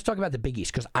 Let's talk about the Big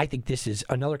East because I think this is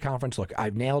another conference. Look,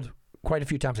 I've nailed quite a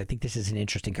few times. I think this is an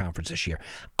interesting conference this year.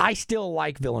 I still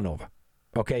like Villanova.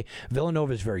 Okay,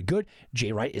 Villanova is very good.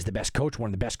 Jay Wright is the best coach, one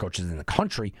of the best coaches in the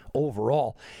country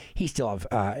overall. He still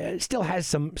has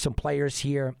some players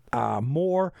here.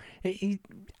 More,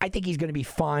 I think he's going to be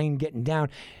fine getting down.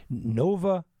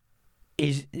 Nova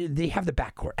they have the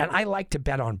backcourt, and I like to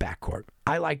bet on backcourt.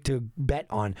 I like to bet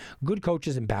on good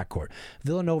coaches in backcourt.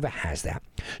 Villanova has that.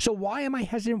 So why am I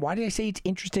hesitant? Why did I say it's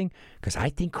interesting? Because I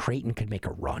think Creighton could make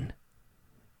a run.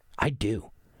 I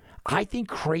do. I think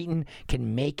Creighton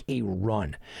can make a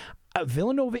run.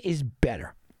 Villanova is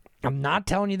better. I'm not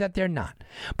telling you that they're not.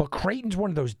 But Creighton's one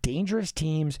of those dangerous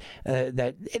teams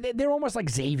that they're almost like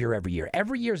Xavier every year.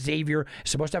 Every year Xavier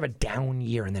is supposed to have a down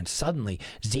year, and then suddenly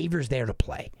Xavier's there to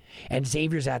play. And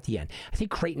Xavier's at the end. I think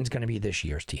Creighton's going to be this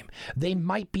year's team. They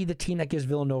might be the team that gives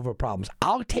Villanova problems.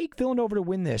 I'll take Villanova to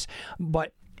win this,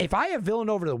 but if I have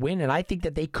Villanova to win and I think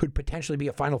that they could potentially be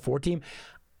a Final Four team,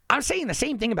 I'm saying the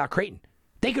same thing about Creighton.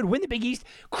 They could win the Big East.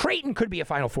 Creighton could be a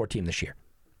Final Four team this year.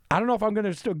 I don't know if I'm going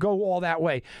to still go all that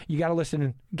way. You got to listen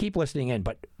and keep listening in,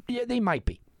 but yeah, they might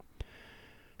be.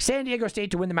 San Diego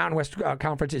State to win the Mountain West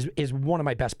Conference is one of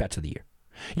my best bets of the year.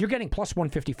 You're getting plus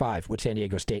 155 with San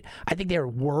Diego State. I think they're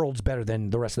worlds better than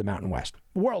the rest of the Mountain West.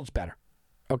 Worlds better.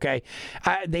 Okay?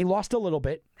 They lost a little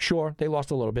bit. Sure, they lost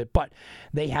a little bit, but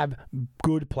they have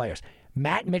good players.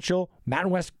 Matt Mitchell,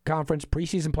 Mountain West Conference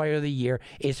preseason player of the year,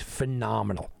 is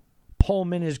phenomenal.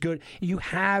 Pullman is good. You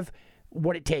have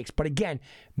what it takes. But again,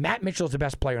 Matt Mitchell is the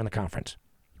best player in the conference.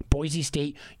 Boise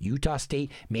State, Utah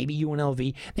State, maybe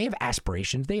UNLV, they have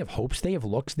aspirations, they have hopes, they have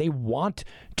looks, they want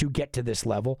to get to this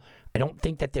level. I don't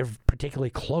think that they're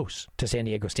particularly close to San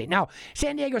Diego State. Now,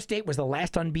 San Diego State was the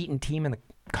last unbeaten team in the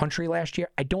country last year.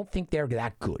 I don't think they're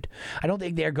that good. I don't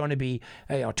think they're going to be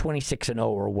 26-0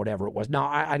 or whatever it was. No,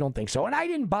 I don't think so. And I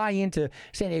didn't buy into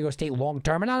San Diego State long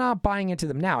term, and I'm not buying into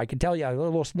them now. I can tell you a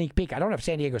little sneak peek. I don't have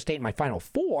San Diego State in my Final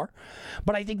Four,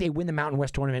 but I think they win the Mountain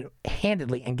West tournament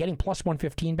handedly, and getting plus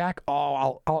 115 back,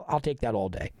 I'll take that all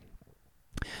day.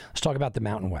 Let's talk about the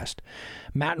Mountain West.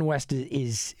 Mountain West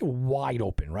is wide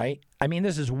open, right? I mean,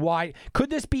 this is wide.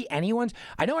 Could this be anyone's?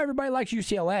 I know everybody likes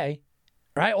UCLA,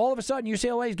 right? All of a sudden,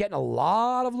 UCLA is getting a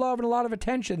lot of love and a lot of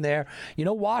attention there. You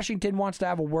know, Washington wants to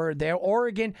have a word there.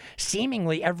 Oregon,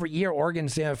 seemingly every year, Oregon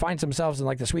finds themselves in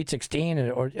like the Sweet 16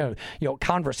 or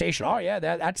conversation. Oh, yeah,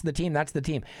 that's the team. That's the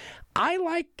team. I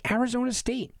like Arizona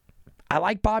State. I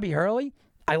like Bobby Hurley.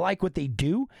 I like what they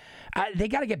do. They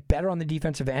got to get better on the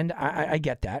defensive end. I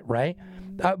get that, right?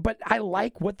 But I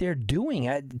like what they're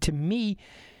doing. To me,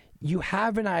 you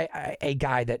have a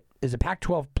guy that is a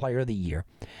Pac-12 player of the year.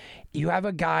 You have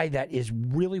a guy that is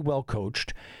really well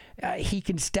coached. He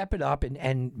can step it up,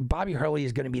 and Bobby Hurley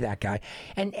is going to be that guy.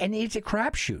 And it's a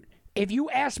crapshoot. If you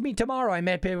ask me tomorrow, I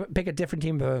may pick a different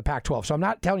team of the Pac-12. So I'm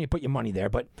not telling you to put your money there,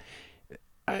 but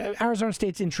Arizona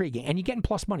State's intriguing. And you're getting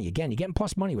plus money. Again, you're getting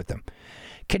plus money with them.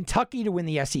 Kentucky to win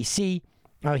the SEC.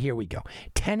 Oh, here we go.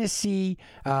 Tennessee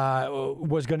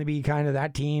was going to be kind of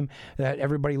that team that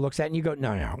everybody looks at, and you go,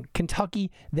 no.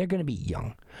 Kentucky, they're going to be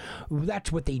young.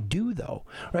 That's what they do, though,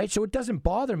 right? So it doesn't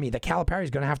bother me that Calipari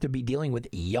is going to have to be dealing with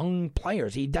young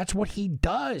players. That's what he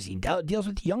does. He deals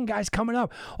with young guys coming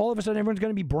up. All of a sudden, everyone's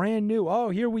going to be brand new. Oh,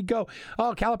 here we go.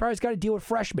 Oh, Calipari's got to deal with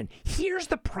freshmen. Here's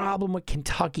the problem with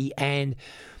Kentucky and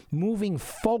moving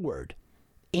forward.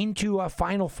 into a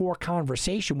Final Four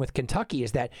conversation with Kentucky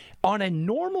is that on a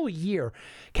normal year,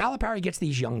 Calipari gets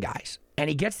these young guys. And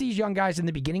he gets these young guys in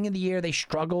the beginning of the year. They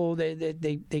struggle.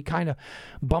 They kind of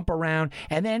bump around.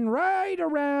 And then right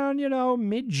around,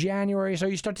 mid-January, so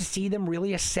you start to see them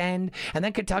really ascend. And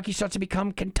then Kentucky starts to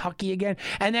become Kentucky again.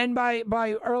 And then by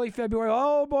early February,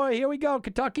 oh, boy, here we go.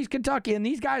 Kentucky's Kentucky. And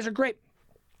these guys are great.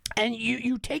 And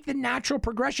you take the natural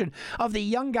progression of the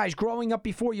young guys growing up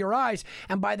before your eyes,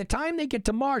 and by the time they get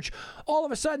to March, all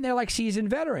of a sudden they're like seasoned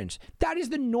veterans. That is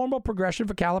the normal progression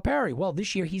for Calipari. Well,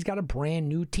 this year he's got a brand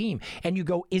new team, and you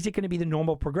go, is it going to be the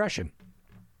normal progression?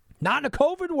 Not in a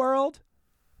COVID world.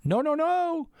 No.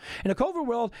 In a COVID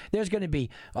world, there's going to be,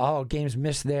 games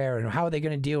missed there, and how are they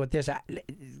going to deal with this?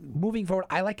 Moving forward,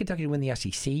 I like Kentucky to win the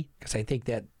SEC because I think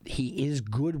that he is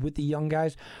good with the young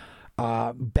guys.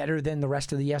 Better than the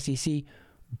rest of the SEC,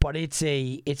 but it's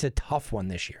a tough one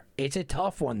this year. It's a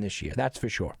tough one this year, that's for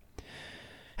sure.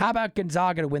 How about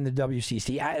Gonzaga to win the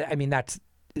WCC? I mean,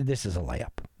 this is a layup.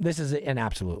 This is an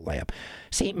absolute layup.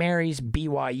 St. Mary's,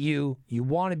 BYU, you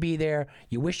want to be there.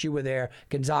 You wish you were there.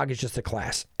 Gonzaga is just a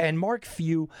class. And Mark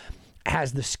Few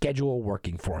has the schedule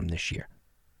working for him this year,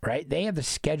 right? They have the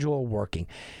schedule working.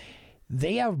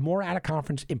 They have more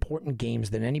out-of-conference important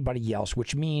games than anybody else,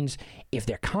 which means if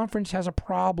their conference has a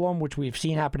problem, which we've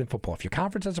seen happen in football, if your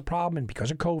conference has a problem and because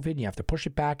of COVID, you have to push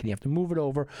it back and you have to move it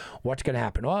over, what's going to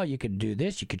happen? Oh, you could do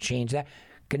this, you could change that.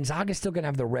 Gonzaga's still going to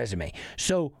have the resume.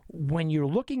 So when you're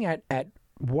looking at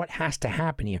what has to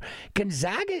happen here,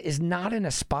 Gonzaga is not in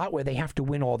a spot where they have to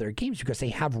win all their games because they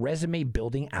have resume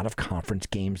building out of conference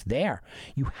games there.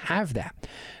 You have that.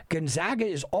 Gonzaga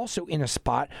is also in a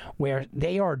spot where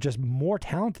they are just more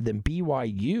talented than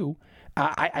BYU,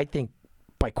 I think,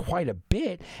 by quite a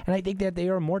bit. And I think that they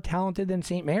are more talented than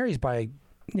St. Mary's by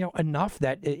enough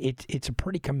that it's a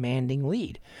pretty commanding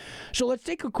lead. So let's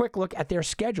take a quick look at their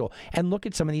schedule and look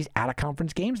at some of these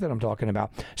out-of-conference games that I'm talking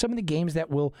about. Some of the games that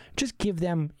will just give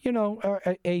them,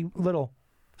 a little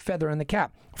feather in the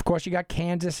cap. Of course, you got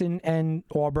Kansas and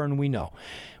Auburn, we know.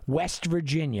 West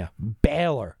Virginia,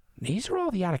 Baylor. These are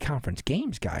all the out-of-conference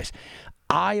games, guys.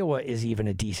 Iowa is even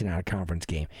a decent out-of-conference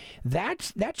game.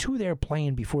 That's who they're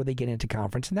playing before they get into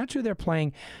conference, and that's who they're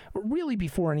playing really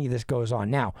before any of this goes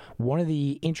on. Now, one of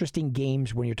the interesting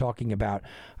games when you're talking about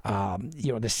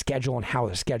the schedule and how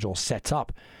the schedule sets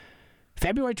up,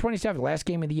 February 27th, last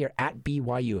game of the year at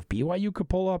BYU. If BYU could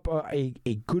pull up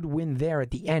a good win there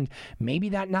at the end, maybe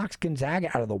that knocks Gonzaga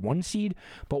out of the 1 seed.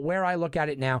 But where I look at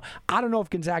it now, I don't know if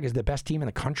Gonzaga is the best team in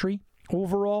the country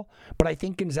overall, but I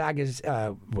think Gonzaga's,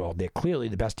 they're clearly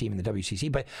the best team in the WCC,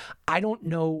 but I don't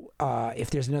know if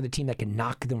there's another team that can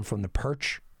knock them from the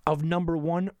perch of number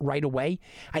 1 right away.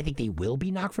 I think they will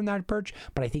be knocked from that perch,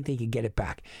 but I think they could get it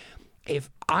back. If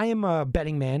I am a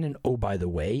betting man, and oh, by the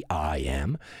way, I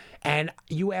am, and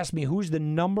you ask me who's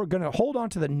going to hold on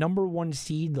to the number 1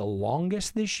 seed the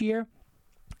longest this year,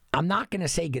 I'm not going to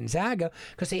say Gonzaga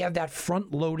because they have that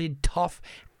front-loaded, tough,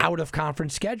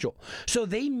 out-of-conference schedule. So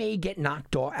they may get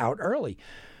knocked out early.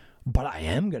 But I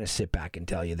am going to sit back and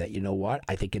tell you that, you know what?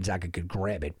 I think Gonzaga could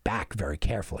grab it back very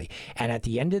carefully. And at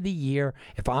the end of the year,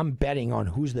 if I'm betting on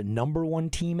who's the number 1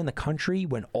 team in the country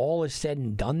when all is said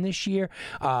and done this year,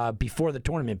 before the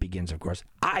tournament begins, of course,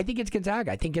 I think it's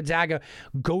Gonzaga. I think Gonzaga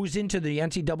goes into the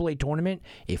NCAA tournament,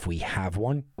 if we have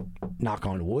one, knock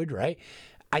on wood, right?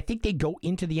 I think they go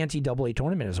into the NCAA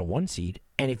tournament as a 1 seed.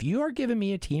 And if you are giving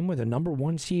me a team with a number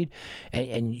 1 seed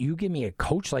and you give me a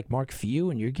coach like Mark Few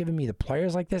and you're giving me the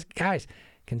players like this, guys,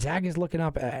 Gonzaga is looking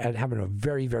up at having a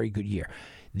very, very good year.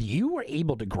 You were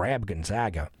able to grab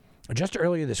Gonzaga just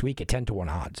earlier this week at 10-1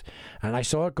 odds. And I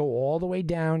saw it go all the way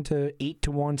down to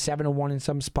 8-1, 7-1 in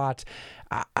some spots.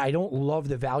 I don't love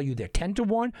the value there.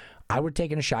 10-1, I would have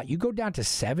taken a shot. You go down to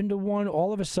 7-1,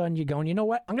 all of a sudden you're going, you know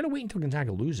what? I'm going to wait until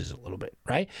Gonzaga loses a little bit,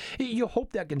 right? You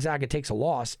hope that Gonzaga takes a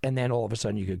loss, and then all of a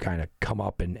sudden you could kind of come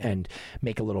up and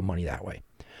make a little money that way.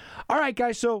 All right,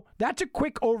 guys, so that's a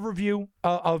quick overview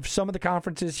of some of the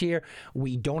conferences here.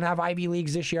 We don't have Ivy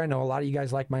Leagues this year. I know a lot of you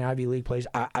guys like my Ivy League plays.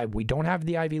 We don't have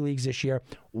the Ivy Leagues this year.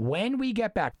 When we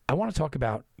get back, I want to talk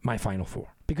about my Final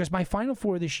Four. Because my Final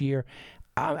Four this year,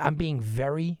 I'm being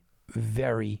very,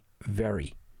 very,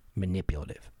 very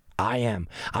manipulative. I am.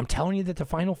 I'm telling you that the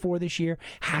Final Four this year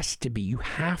has to be. You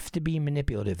have to be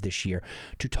manipulative this year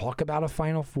to talk about a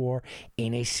Final Four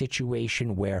in a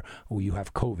situation where you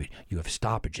have COVID, you have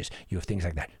stoppages, you have things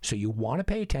like that. So you want to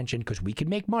pay attention because we can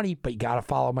make money, but you got to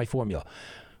follow my formula.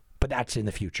 But that's in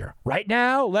the future. Right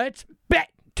now, let's bet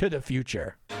to the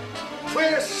future.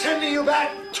 We're sending you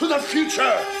back to the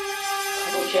future.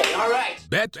 Okay, all right.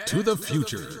 Bet to the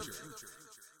future.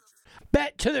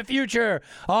 Bet to the future.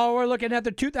 Oh, we're looking at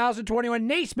the 2021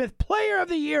 Naismith Player of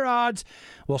the Year odds.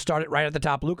 We'll start it right at the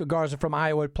top. Luka Garza from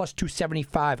Iowa, plus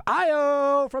 275.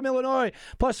 Io from Illinois,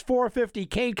 plus 450.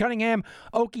 Cade Cunningham,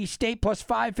 Okie State, plus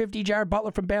 550. Jared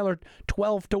Butler from Baylor,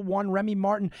 12-1. Remy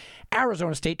Martin,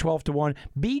 Arizona State, 12-1.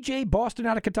 BJ Boston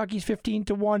out of Kentucky's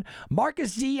 15-1.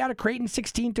 Marcus Z out of Creighton,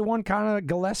 16-1. Connor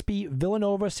Gillespie,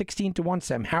 Villanova, 16-1.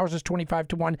 Sam Hauser's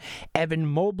 25-1. Evan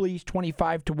Mobley's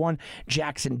 25-1.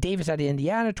 Jackson Davis out of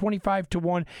Indiana,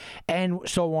 25-1, and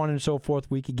so on and so forth.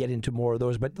 We could get into more of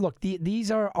those, but look, these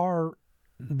are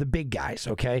the big guys,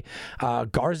 okay?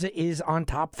 Garza is on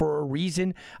top for a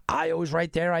reason. Io's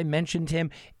right there. I mentioned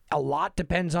him. A lot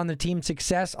depends on the team's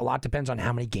success. A lot depends on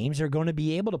how many games they're going to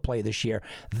be able to play this year.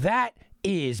 That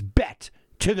is bet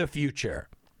to the future.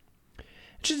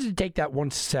 Just to take that one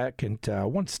step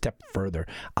further,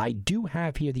 I do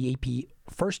have here the AP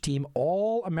first team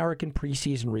All-American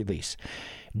preseason release.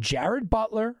 Jared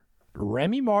Butler,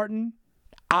 Remy Martin,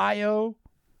 Io,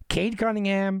 Cade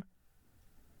Cunningham,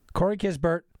 Corey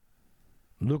Kispert,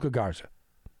 Luka Garza.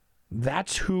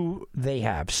 That's who they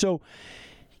have. So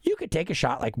you could take a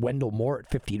shot like Wendell Moore at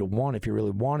 50-1 if you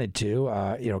really wanted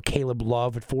to. Caleb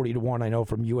Love at 40-1. I know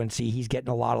from UNC he's getting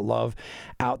a lot of love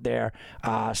out there.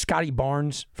 Scotty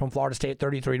Barnes from Florida State at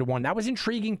 33-1. That was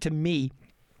intriguing to me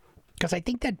because I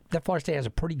think that Florida State has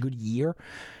a pretty good year.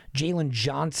 Jalen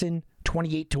Johnson,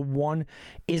 28-1,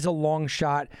 is a long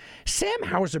shot. Sam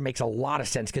Hauser makes a lot of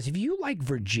sense because if you like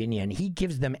Virginia and he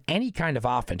gives them any kind of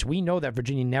offense, we know that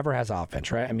Virginia never has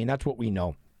offense, right? I mean, that's what we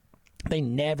know. They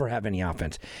never have any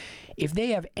offense. If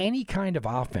they have any kind of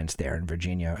offense there in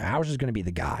Virginia, Hauser's going to be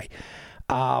the guy.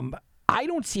 I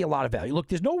don't see a lot of value. Look,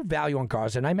 there's no value on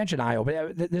Garza, and I mentioned Io,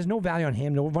 but there's no value on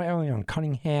him, no value on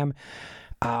Cunningham.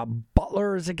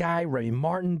 Butler is a guy, Remy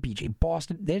Martin, BJ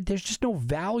Boston. There's just no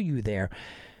value there.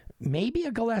 Maybe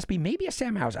a Gillespie, maybe a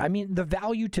Sam Hauser. I mean, the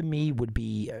value to me would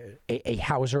be a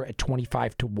Hauser at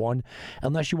 25-1,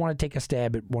 unless you want to take a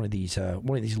stab at one of these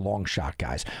long shot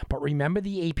guys. But remember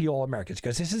the AP All-Americans,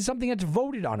 because this is something that's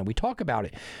voted on, and we talk about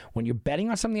it. When you're betting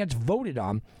on something that's voted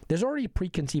on, there's already a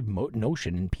preconceived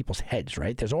notion in people's heads,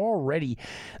 right? There's already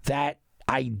that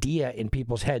idea in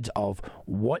people's heads of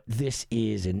what this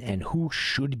is and who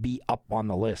should be up on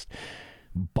the list.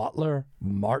 Butler,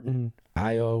 Martin,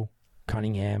 Io,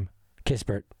 Cunningham,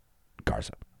 Kispert,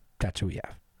 Garza. That's who we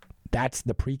have. That's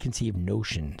the preconceived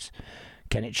notions.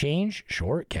 Can it change?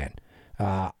 Sure it can.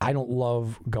 I don't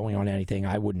love going on anything.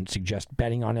 I wouldn't suggest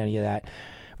betting on any of that.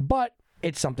 But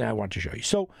it's something I want to show you.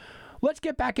 So let's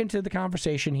get back into the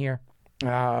conversation here.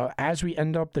 As we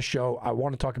end up the show, I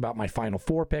want to talk about my Final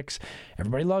Four picks.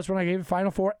 Everybody loves when I give a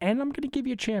Final Four, and I'm going to give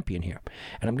you a champion here.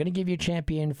 And I'm going to give you a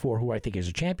champion for who I think is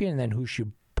a champion, and then who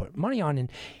should put money on.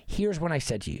 And here's when I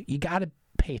said to you, you got to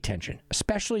pay attention,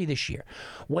 especially this year.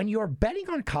 When you're betting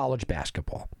on college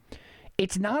basketball,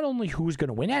 it's not only who's going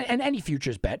to win, and any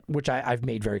futures bet, which I've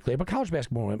made very clear, but college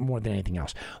basketball more than anything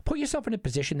else. Put yourself in a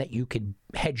position that you could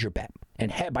hedge your bet.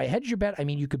 And by hedge your bet, I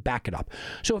mean you could back it up.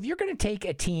 So if you're going to take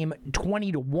a team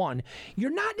 20-1,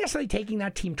 you're not necessarily taking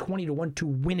that team 20-1 to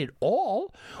win it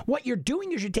all. What you're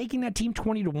doing is you're taking that team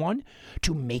 20-1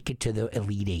 to make it to the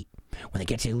Elite Eight. When they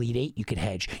get to the Elite Eight, you could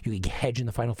hedge. You could hedge in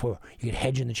the Final Four. You could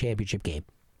hedge in the championship game.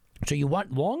 So you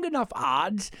want long enough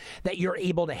odds that you're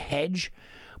able to hedge,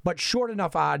 but short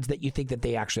enough odds that you think that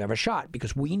they actually have a shot,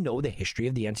 because we know the history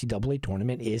of the NCAA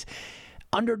tournament is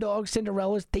underdogs,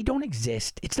 Cinderellas, they don't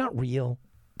exist. It's not real.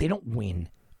 They don't win.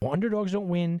 Underdogs don't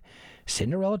win.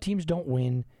 Cinderella teams don't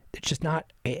win. It's just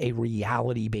not a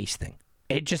reality-based thing.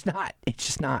 It's just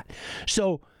not.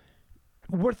 So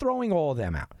we're throwing all of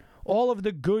them out. All of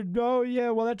the good, oh,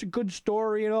 yeah, well, that's a good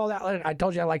story and all that. I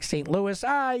told you I like St. Louis.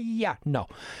 Yeah, no.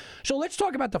 So let's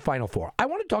talk about the Final Four. I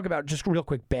want to talk about, just real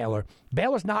quick, Baylor.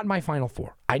 Baylor's not in my Final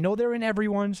Four. I know they're in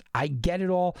everyone's. I get it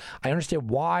all. I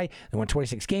understand why. They won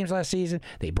 26 games last season.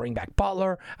 They bring back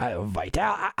Butler,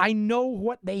 Vital. I know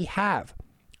what they have.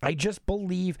 I just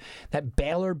believe that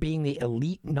Baylor being the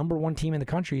elite number one team in the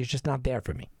country is just not there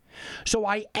for me. So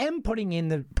I am putting in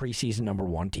the preseason number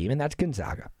one team, and that's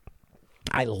Gonzaga.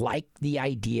 I like the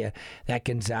idea that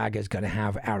Gonzaga is going to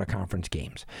have out-of-conference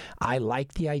games. I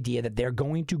like the idea that they're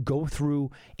going to go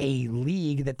through a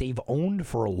league that they've owned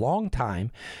for a long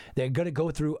time. They're going to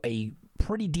go through a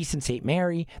pretty decent St.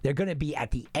 Mary. They're going to be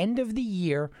at the end of the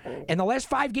year. In the last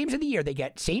 5 games of the year, they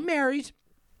get St. Mary's,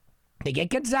 they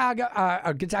get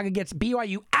Gonzaga. Gonzaga gets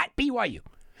BYU at BYU.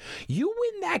 You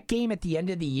win that game at the end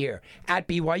of the year at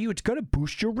BYU, it's going to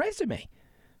boost your resume.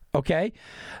 Okay?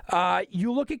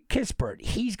 You look at Kispert.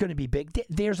 He's going to be big.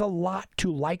 There's a lot to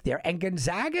like there. And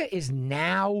Gonzaga is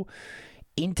now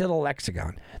into the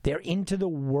lexicon. They're into the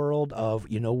world of,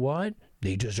 you know what?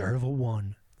 They deserve a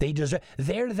 1.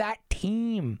 They're that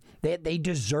team. They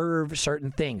deserve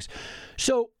certain things.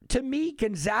 So, to me,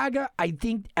 Gonzaga, I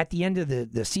think at the end of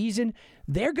the season,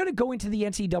 they're going to go into the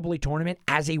NCAA tournament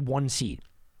as a 1 seed.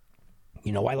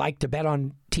 You know, I like to bet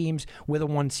on teams with a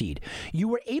 1 seed. You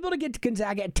were able to get to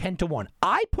Gonzaga at 10-1.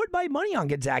 I put my money on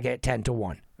Gonzaga at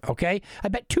 10-1. Okay? I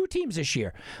bet 2 teams this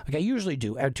year. Like I usually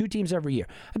do. I have 2 teams every year.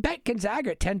 I bet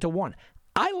Gonzaga at 10-1.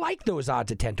 I like those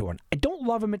odds at 10-1. I don't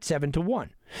love them at 7-1.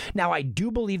 Now, I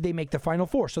do believe they make the Final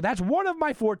Four. So that's one of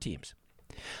my 4 teams.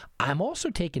 I'm also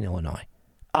taking Illinois.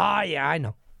 Yeah, I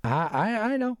know.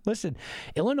 I know. Listen,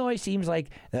 Illinois seems like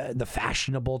the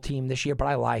fashionable team this year, but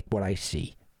I like what I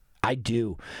see. I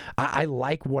do. I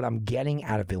like what I'm getting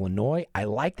out of Illinois. I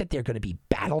like that they're going to be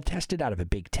battle-tested out of a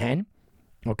Big Ten.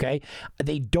 Okay?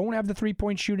 They don't have the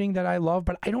three-point shooting that I love,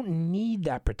 but I don't need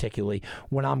that particularly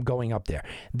when I'm going up there.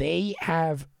 They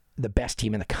have the best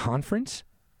team in the conference.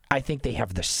 I think they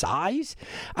have the size.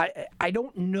 I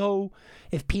don't know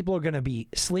if people are going to be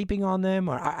sleeping on them,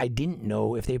 or I didn't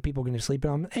know if people are going to sleep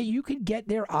on them. Hey, you could get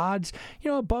their odds,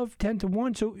 above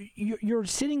 10-1. So you're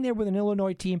sitting there with an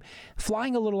Illinois team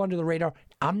flying a little under the radar.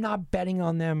 I'm not betting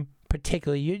on them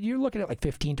particularly. You're looking at like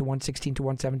 15-1, 16-1,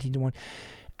 17-1.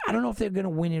 I don't know if they're going to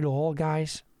win it all,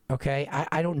 guys. Okay,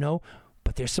 I don't know,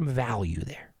 but there's some value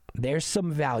there. There's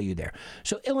some value there.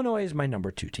 So Illinois is my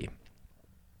number 2 team.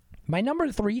 My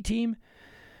number 3 team,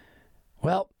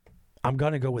 well, I'm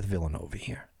going to go with Villanova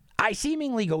here. I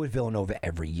seemingly go with Villanova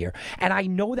every year, and I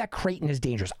know that Creighton is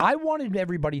dangerous. I wanted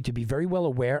everybody to be very well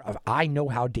aware of I know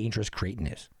how dangerous Creighton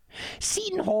is.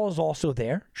 Seton Hall is also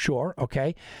there, sure,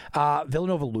 okay.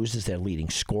 Villanova loses their leading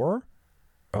scorer,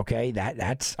 okay,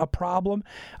 that's a problem.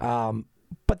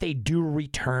 But they do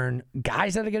return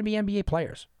guys that are going to be NBA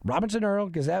players. Robinson Earl,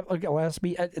 Gazette,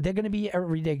 Gillespie, they're going to be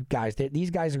everyday guys.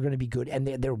 These guys are going to be good, and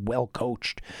they're well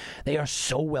coached. They are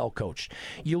so well coached.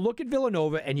 You look at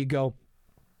Villanova, and you go,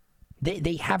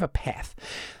 they have a path.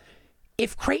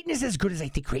 If Creighton is as good as I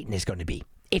think Creighton is going to be,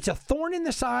 it's a thorn in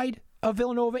the side of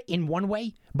Villanova in one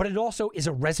way, but it also is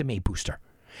a resume booster.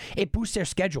 It boosts their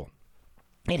schedule.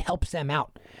 It helps them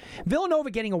out.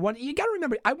 Villanova getting a 1. You got to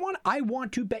remember, I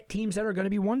want to bet teams that are going to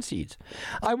be 1 seeds.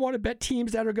 I want to bet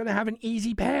teams that are going to have an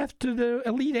easy path to the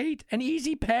Elite 8, an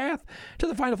easy path to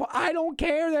the Final Four. I don't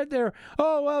care that they're,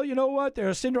 you know what, they're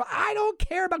a Cinderella. I don't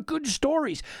care about good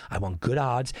stories. I want good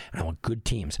odds, and I want good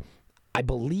teams. I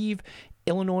believe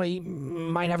Illinois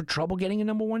might have trouble getting a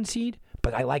number 1 seed,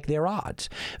 but I like their odds.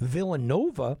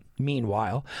 Villanova,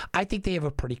 meanwhile, I think they have a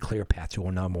pretty clear path to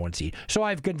a number 1 seed. So I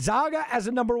have Gonzaga as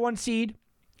a number 1 seed,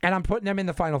 and I'm putting them in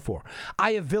the Final Four.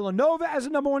 I have Villanova as a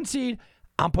number 1 seed.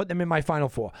 I'm putting them in my Final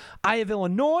Four. I have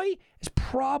Illinois as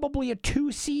probably a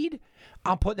 2 seed.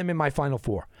 I'm putting them in my Final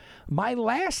Four. My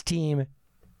last team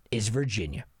is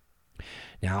Virginia.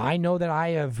 Now, I know that I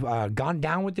have gone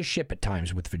down with the ship at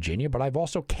times with Virginia, but I've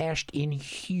also cashed in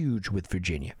huge with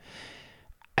Virginia.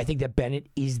 I think that Bennett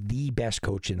is the best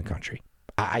coach in the country.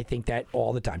 I think that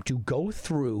all the time. To go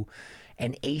through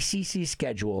an ACC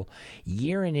schedule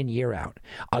year in and year out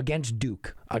against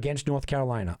Duke, against North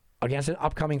Carolina, against an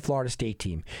upcoming Florida State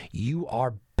team, you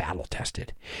are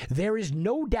battle-tested. There is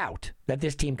no doubt that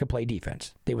this team can play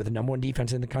defense. They were the number 1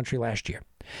 defense in the country last year.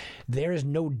 There is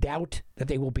no doubt that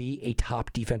they will be a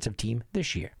top defensive team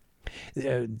this year.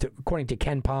 According to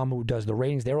Ken Palm, who does the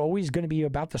ratings, they're always going to be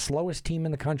about the slowest team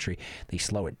in the country. They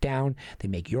slow it down, they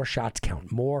make your shots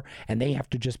count more, and they have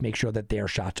to just make sure that their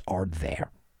shots are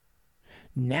there.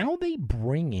 Now they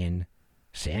bring in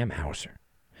Sam Hauser.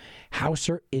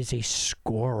 Hauser is a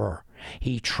scorer.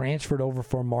 He transferred over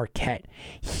from Marquette.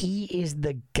 He is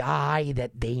the guy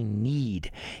that they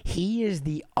need. He is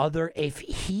the other. If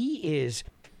he is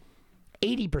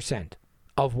 80%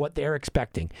 of what they're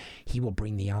expecting, he will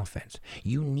bring the offense.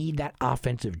 You need that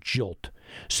offensive jolt.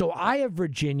 So I have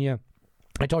Virginia.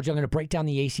 I told you I'm going to break down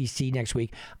the ACC next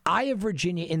week. I have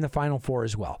Virginia in the Final Four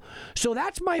as well. So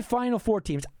that's my Final Four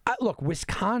teams. Look,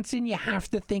 Wisconsin, you have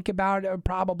to think about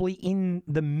probably in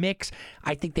the mix.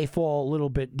 I think they fall a little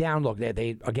bit down. Look,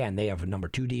 they have a number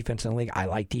 2 defense in the league. I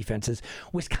like defenses.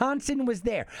 Wisconsin was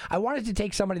there. I wanted to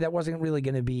take somebody that wasn't really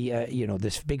going to be,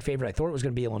 this big favorite. I thought it was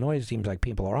going to be Illinois. It seems like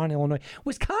people are on Illinois.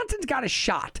 Wisconsin's got a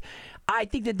shot. I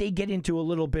think that they get into a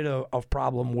little bit of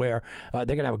problem where they're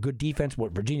going to have a good defense.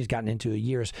 What Virginia's gotten into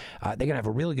years, they're going to have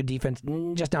a really good defense,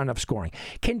 just not enough scoring.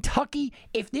 Kentucky,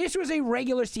 if this was a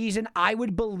regular season, I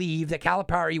would believe that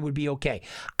Calipari would be okay.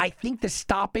 I think the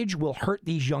stoppage will hurt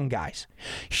these young guys.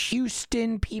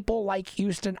 Houston, people like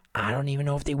Houston, I don't even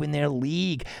know if they win their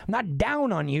league. I'm not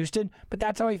down on Houston, but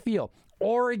that's how I feel.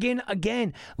 Oregon,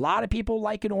 again, a lot of people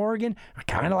like in Oregon. I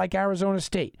kind of like Arizona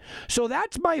State. So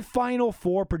that's my Final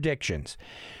Four predictions.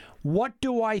 What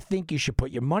do I think you should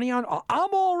put your money on?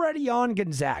 I'm already on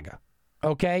Gonzaga.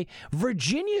 Okay?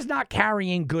 Virginia's not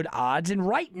carrying good odds, and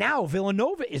right now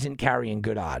Villanova isn't carrying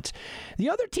good odds. The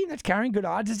other team that's carrying good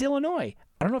odds is Illinois.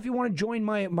 I don't know if you want to join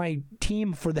my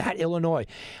team for that, Illinois.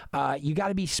 You got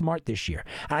to be smart this year.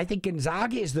 And I think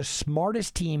Gonzaga is the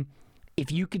smartest team if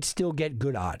you could still get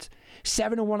good odds.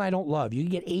 7-1 I don't love. You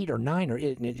can get 8 or 9, or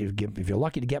if you're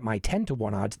lucky to get my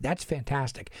 10-1 odds, that's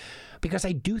fantastic. Because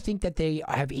I do think that they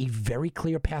have a very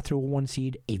clear path to a 1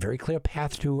 seed, a very clear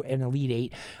path to an Elite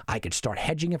 8. I could start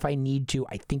hedging if I need to.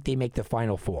 I think they make the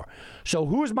Final Four. So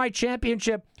who's my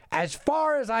championship? As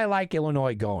far as I like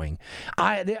Illinois going,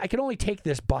 I can only take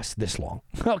this bus this long.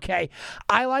 Okay?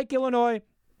 I like Illinois.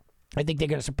 I think they're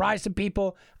going to surprise some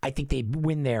people. I think they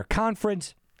win their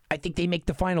conference. I think they make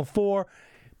the Final Four,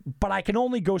 but I can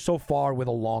only go so far with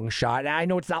a long shot. And I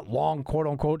know it's not long,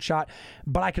 quote-unquote shot,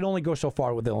 but I can only go so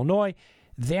far with Illinois.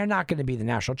 They're not going to be the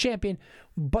national champion,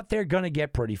 but they're going to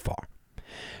get pretty far.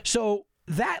 So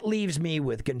that leaves me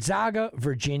with Gonzaga,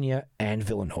 Virginia, and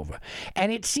Villanova.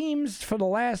 And it seems for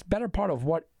the better part of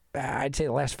what I'd say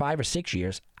the last 5 or 6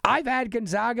 years, I've had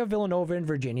Gonzaga, Villanova, and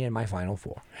Virginia in my Final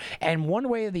Four. And one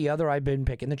way or the other, I've been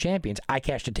picking the champions. I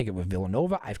cashed a ticket with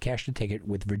Villanova. I've cashed a ticket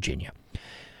with Virginia.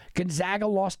 Gonzaga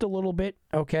lost a little bit,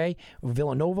 okay?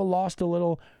 Villanova lost a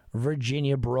little.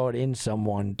 Virginia brought in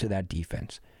someone to that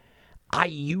defense. I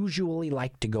usually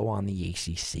like to go on the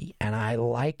ACC, and I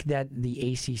like that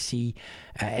the ACC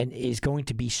is going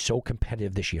to be so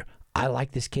competitive this year. I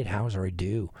like this kid Hauser, I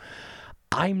do.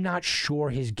 I'm not sure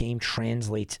his game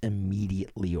translates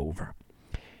immediately over.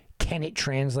 Can it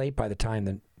translate by the time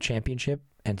the championship,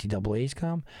 NCAAs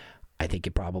come? I think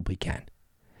it probably can.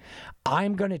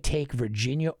 I'm going to take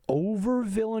Virginia over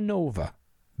Villanova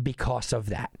because of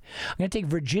that. I'm going to take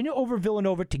Virginia over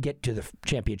Villanova to get to the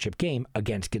championship game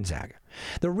against Gonzaga.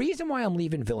 The reason why I'm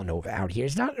leaving Villanova out here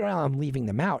is not that I'm leaving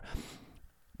them out,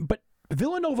 but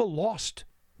Villanova lost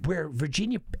where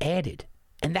Virginia added.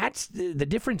 And that's the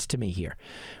difference to me here.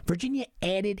 Virginia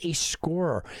added a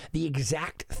scorer, the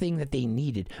exact thing that they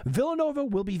needed. Villanova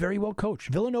will be very well coached.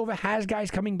 Villanova has guys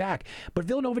coming back. But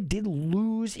Villanova did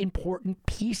lose important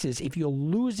pieces. If you're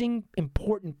losing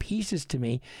important pieces to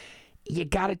me, you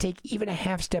got to take even a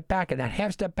half step back. And that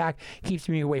half step back keeps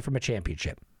me away from a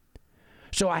championship.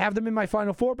 So I have them in my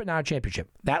Final Four, but not a championship.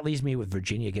 That leaves me with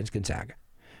Virginia against Gonzaga.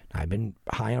 I've been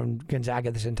high on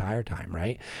Gonzaga this entire time,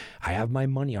 right? I have my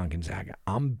money on Gonzaga.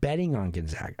 I'm betting on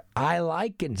Gonzaga. I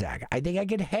like Gonzaga. I think I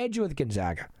could hedge with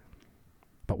Gonzaga.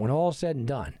 But when all's said and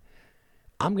done,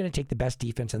 I'm going to take the best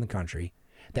defense in the country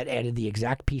that added the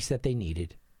exact piece that they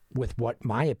needed with what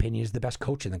my opinion is the best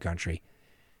coach in the country.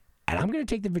 And I'm going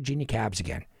to take the Virginia Cavs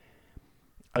again.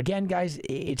 Again, guys,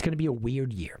 it's going to be a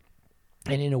weird year.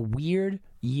 And in a weird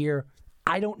year,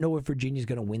 I don't know if Virginia's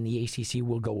going to win the ACC.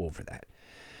 We'll go over that.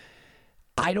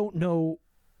 I don't know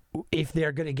if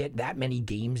they're going to get that many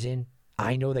games in.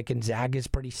 I know that Gonzaga is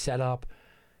pretty set up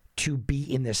to be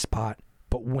in this spot.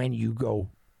 But when you go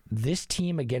this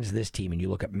team against this team and you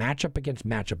look at matchup against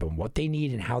matchup and what they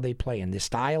need and how they play and this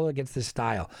style against this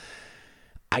style,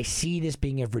 I see this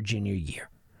being a Virginia year.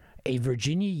 A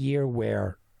Virginia year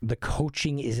where the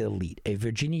coaching is elite. A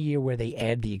Virginia year where they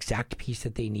add the exact piece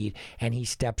that they need and he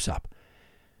steps up.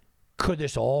 Could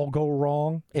this all go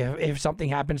wrong if something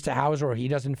happens to Hauser or he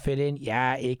doesn't fit in?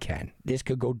 Yeah, it can. This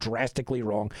could go drastically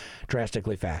wrong,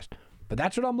 drastically fast. But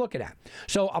that's what I'm looking at.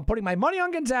 So I'm putting my money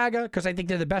on Gonzaga because I think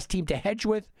they're the best team to hedge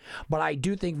with. But I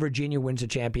do think Virginia wins a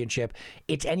championship.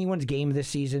 It's anyone's game this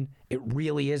season. It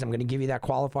really is. I'm going to give you that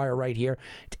qualifier right here.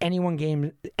 It's anyone's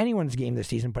game this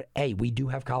season. But, hey, we do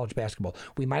have college basketball.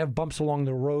 We might have bumps along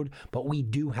the road, but we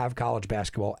do have college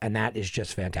basketball, and that is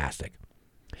just fantastic.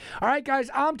 All right, guys,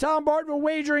 I'm Tom Barton for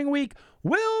Wagering Week.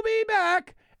 We'll be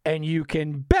back, and you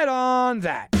can bet on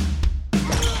that.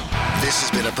 This has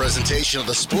been a presentation of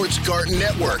the Sports Garden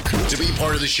Network. To be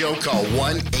part of the show, call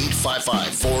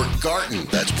 1-855-4-GARTEN.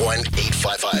 That's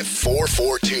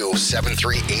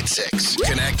 1-855-442-7386.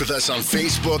 Connect with us on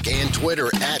Facebook and Twitter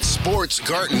at Sports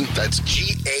Garden. That's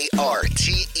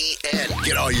GARTEN.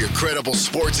 Get all your credible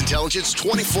sports intelligence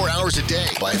 24 hours a day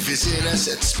by visiting us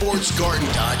at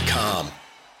sportsgarden.com.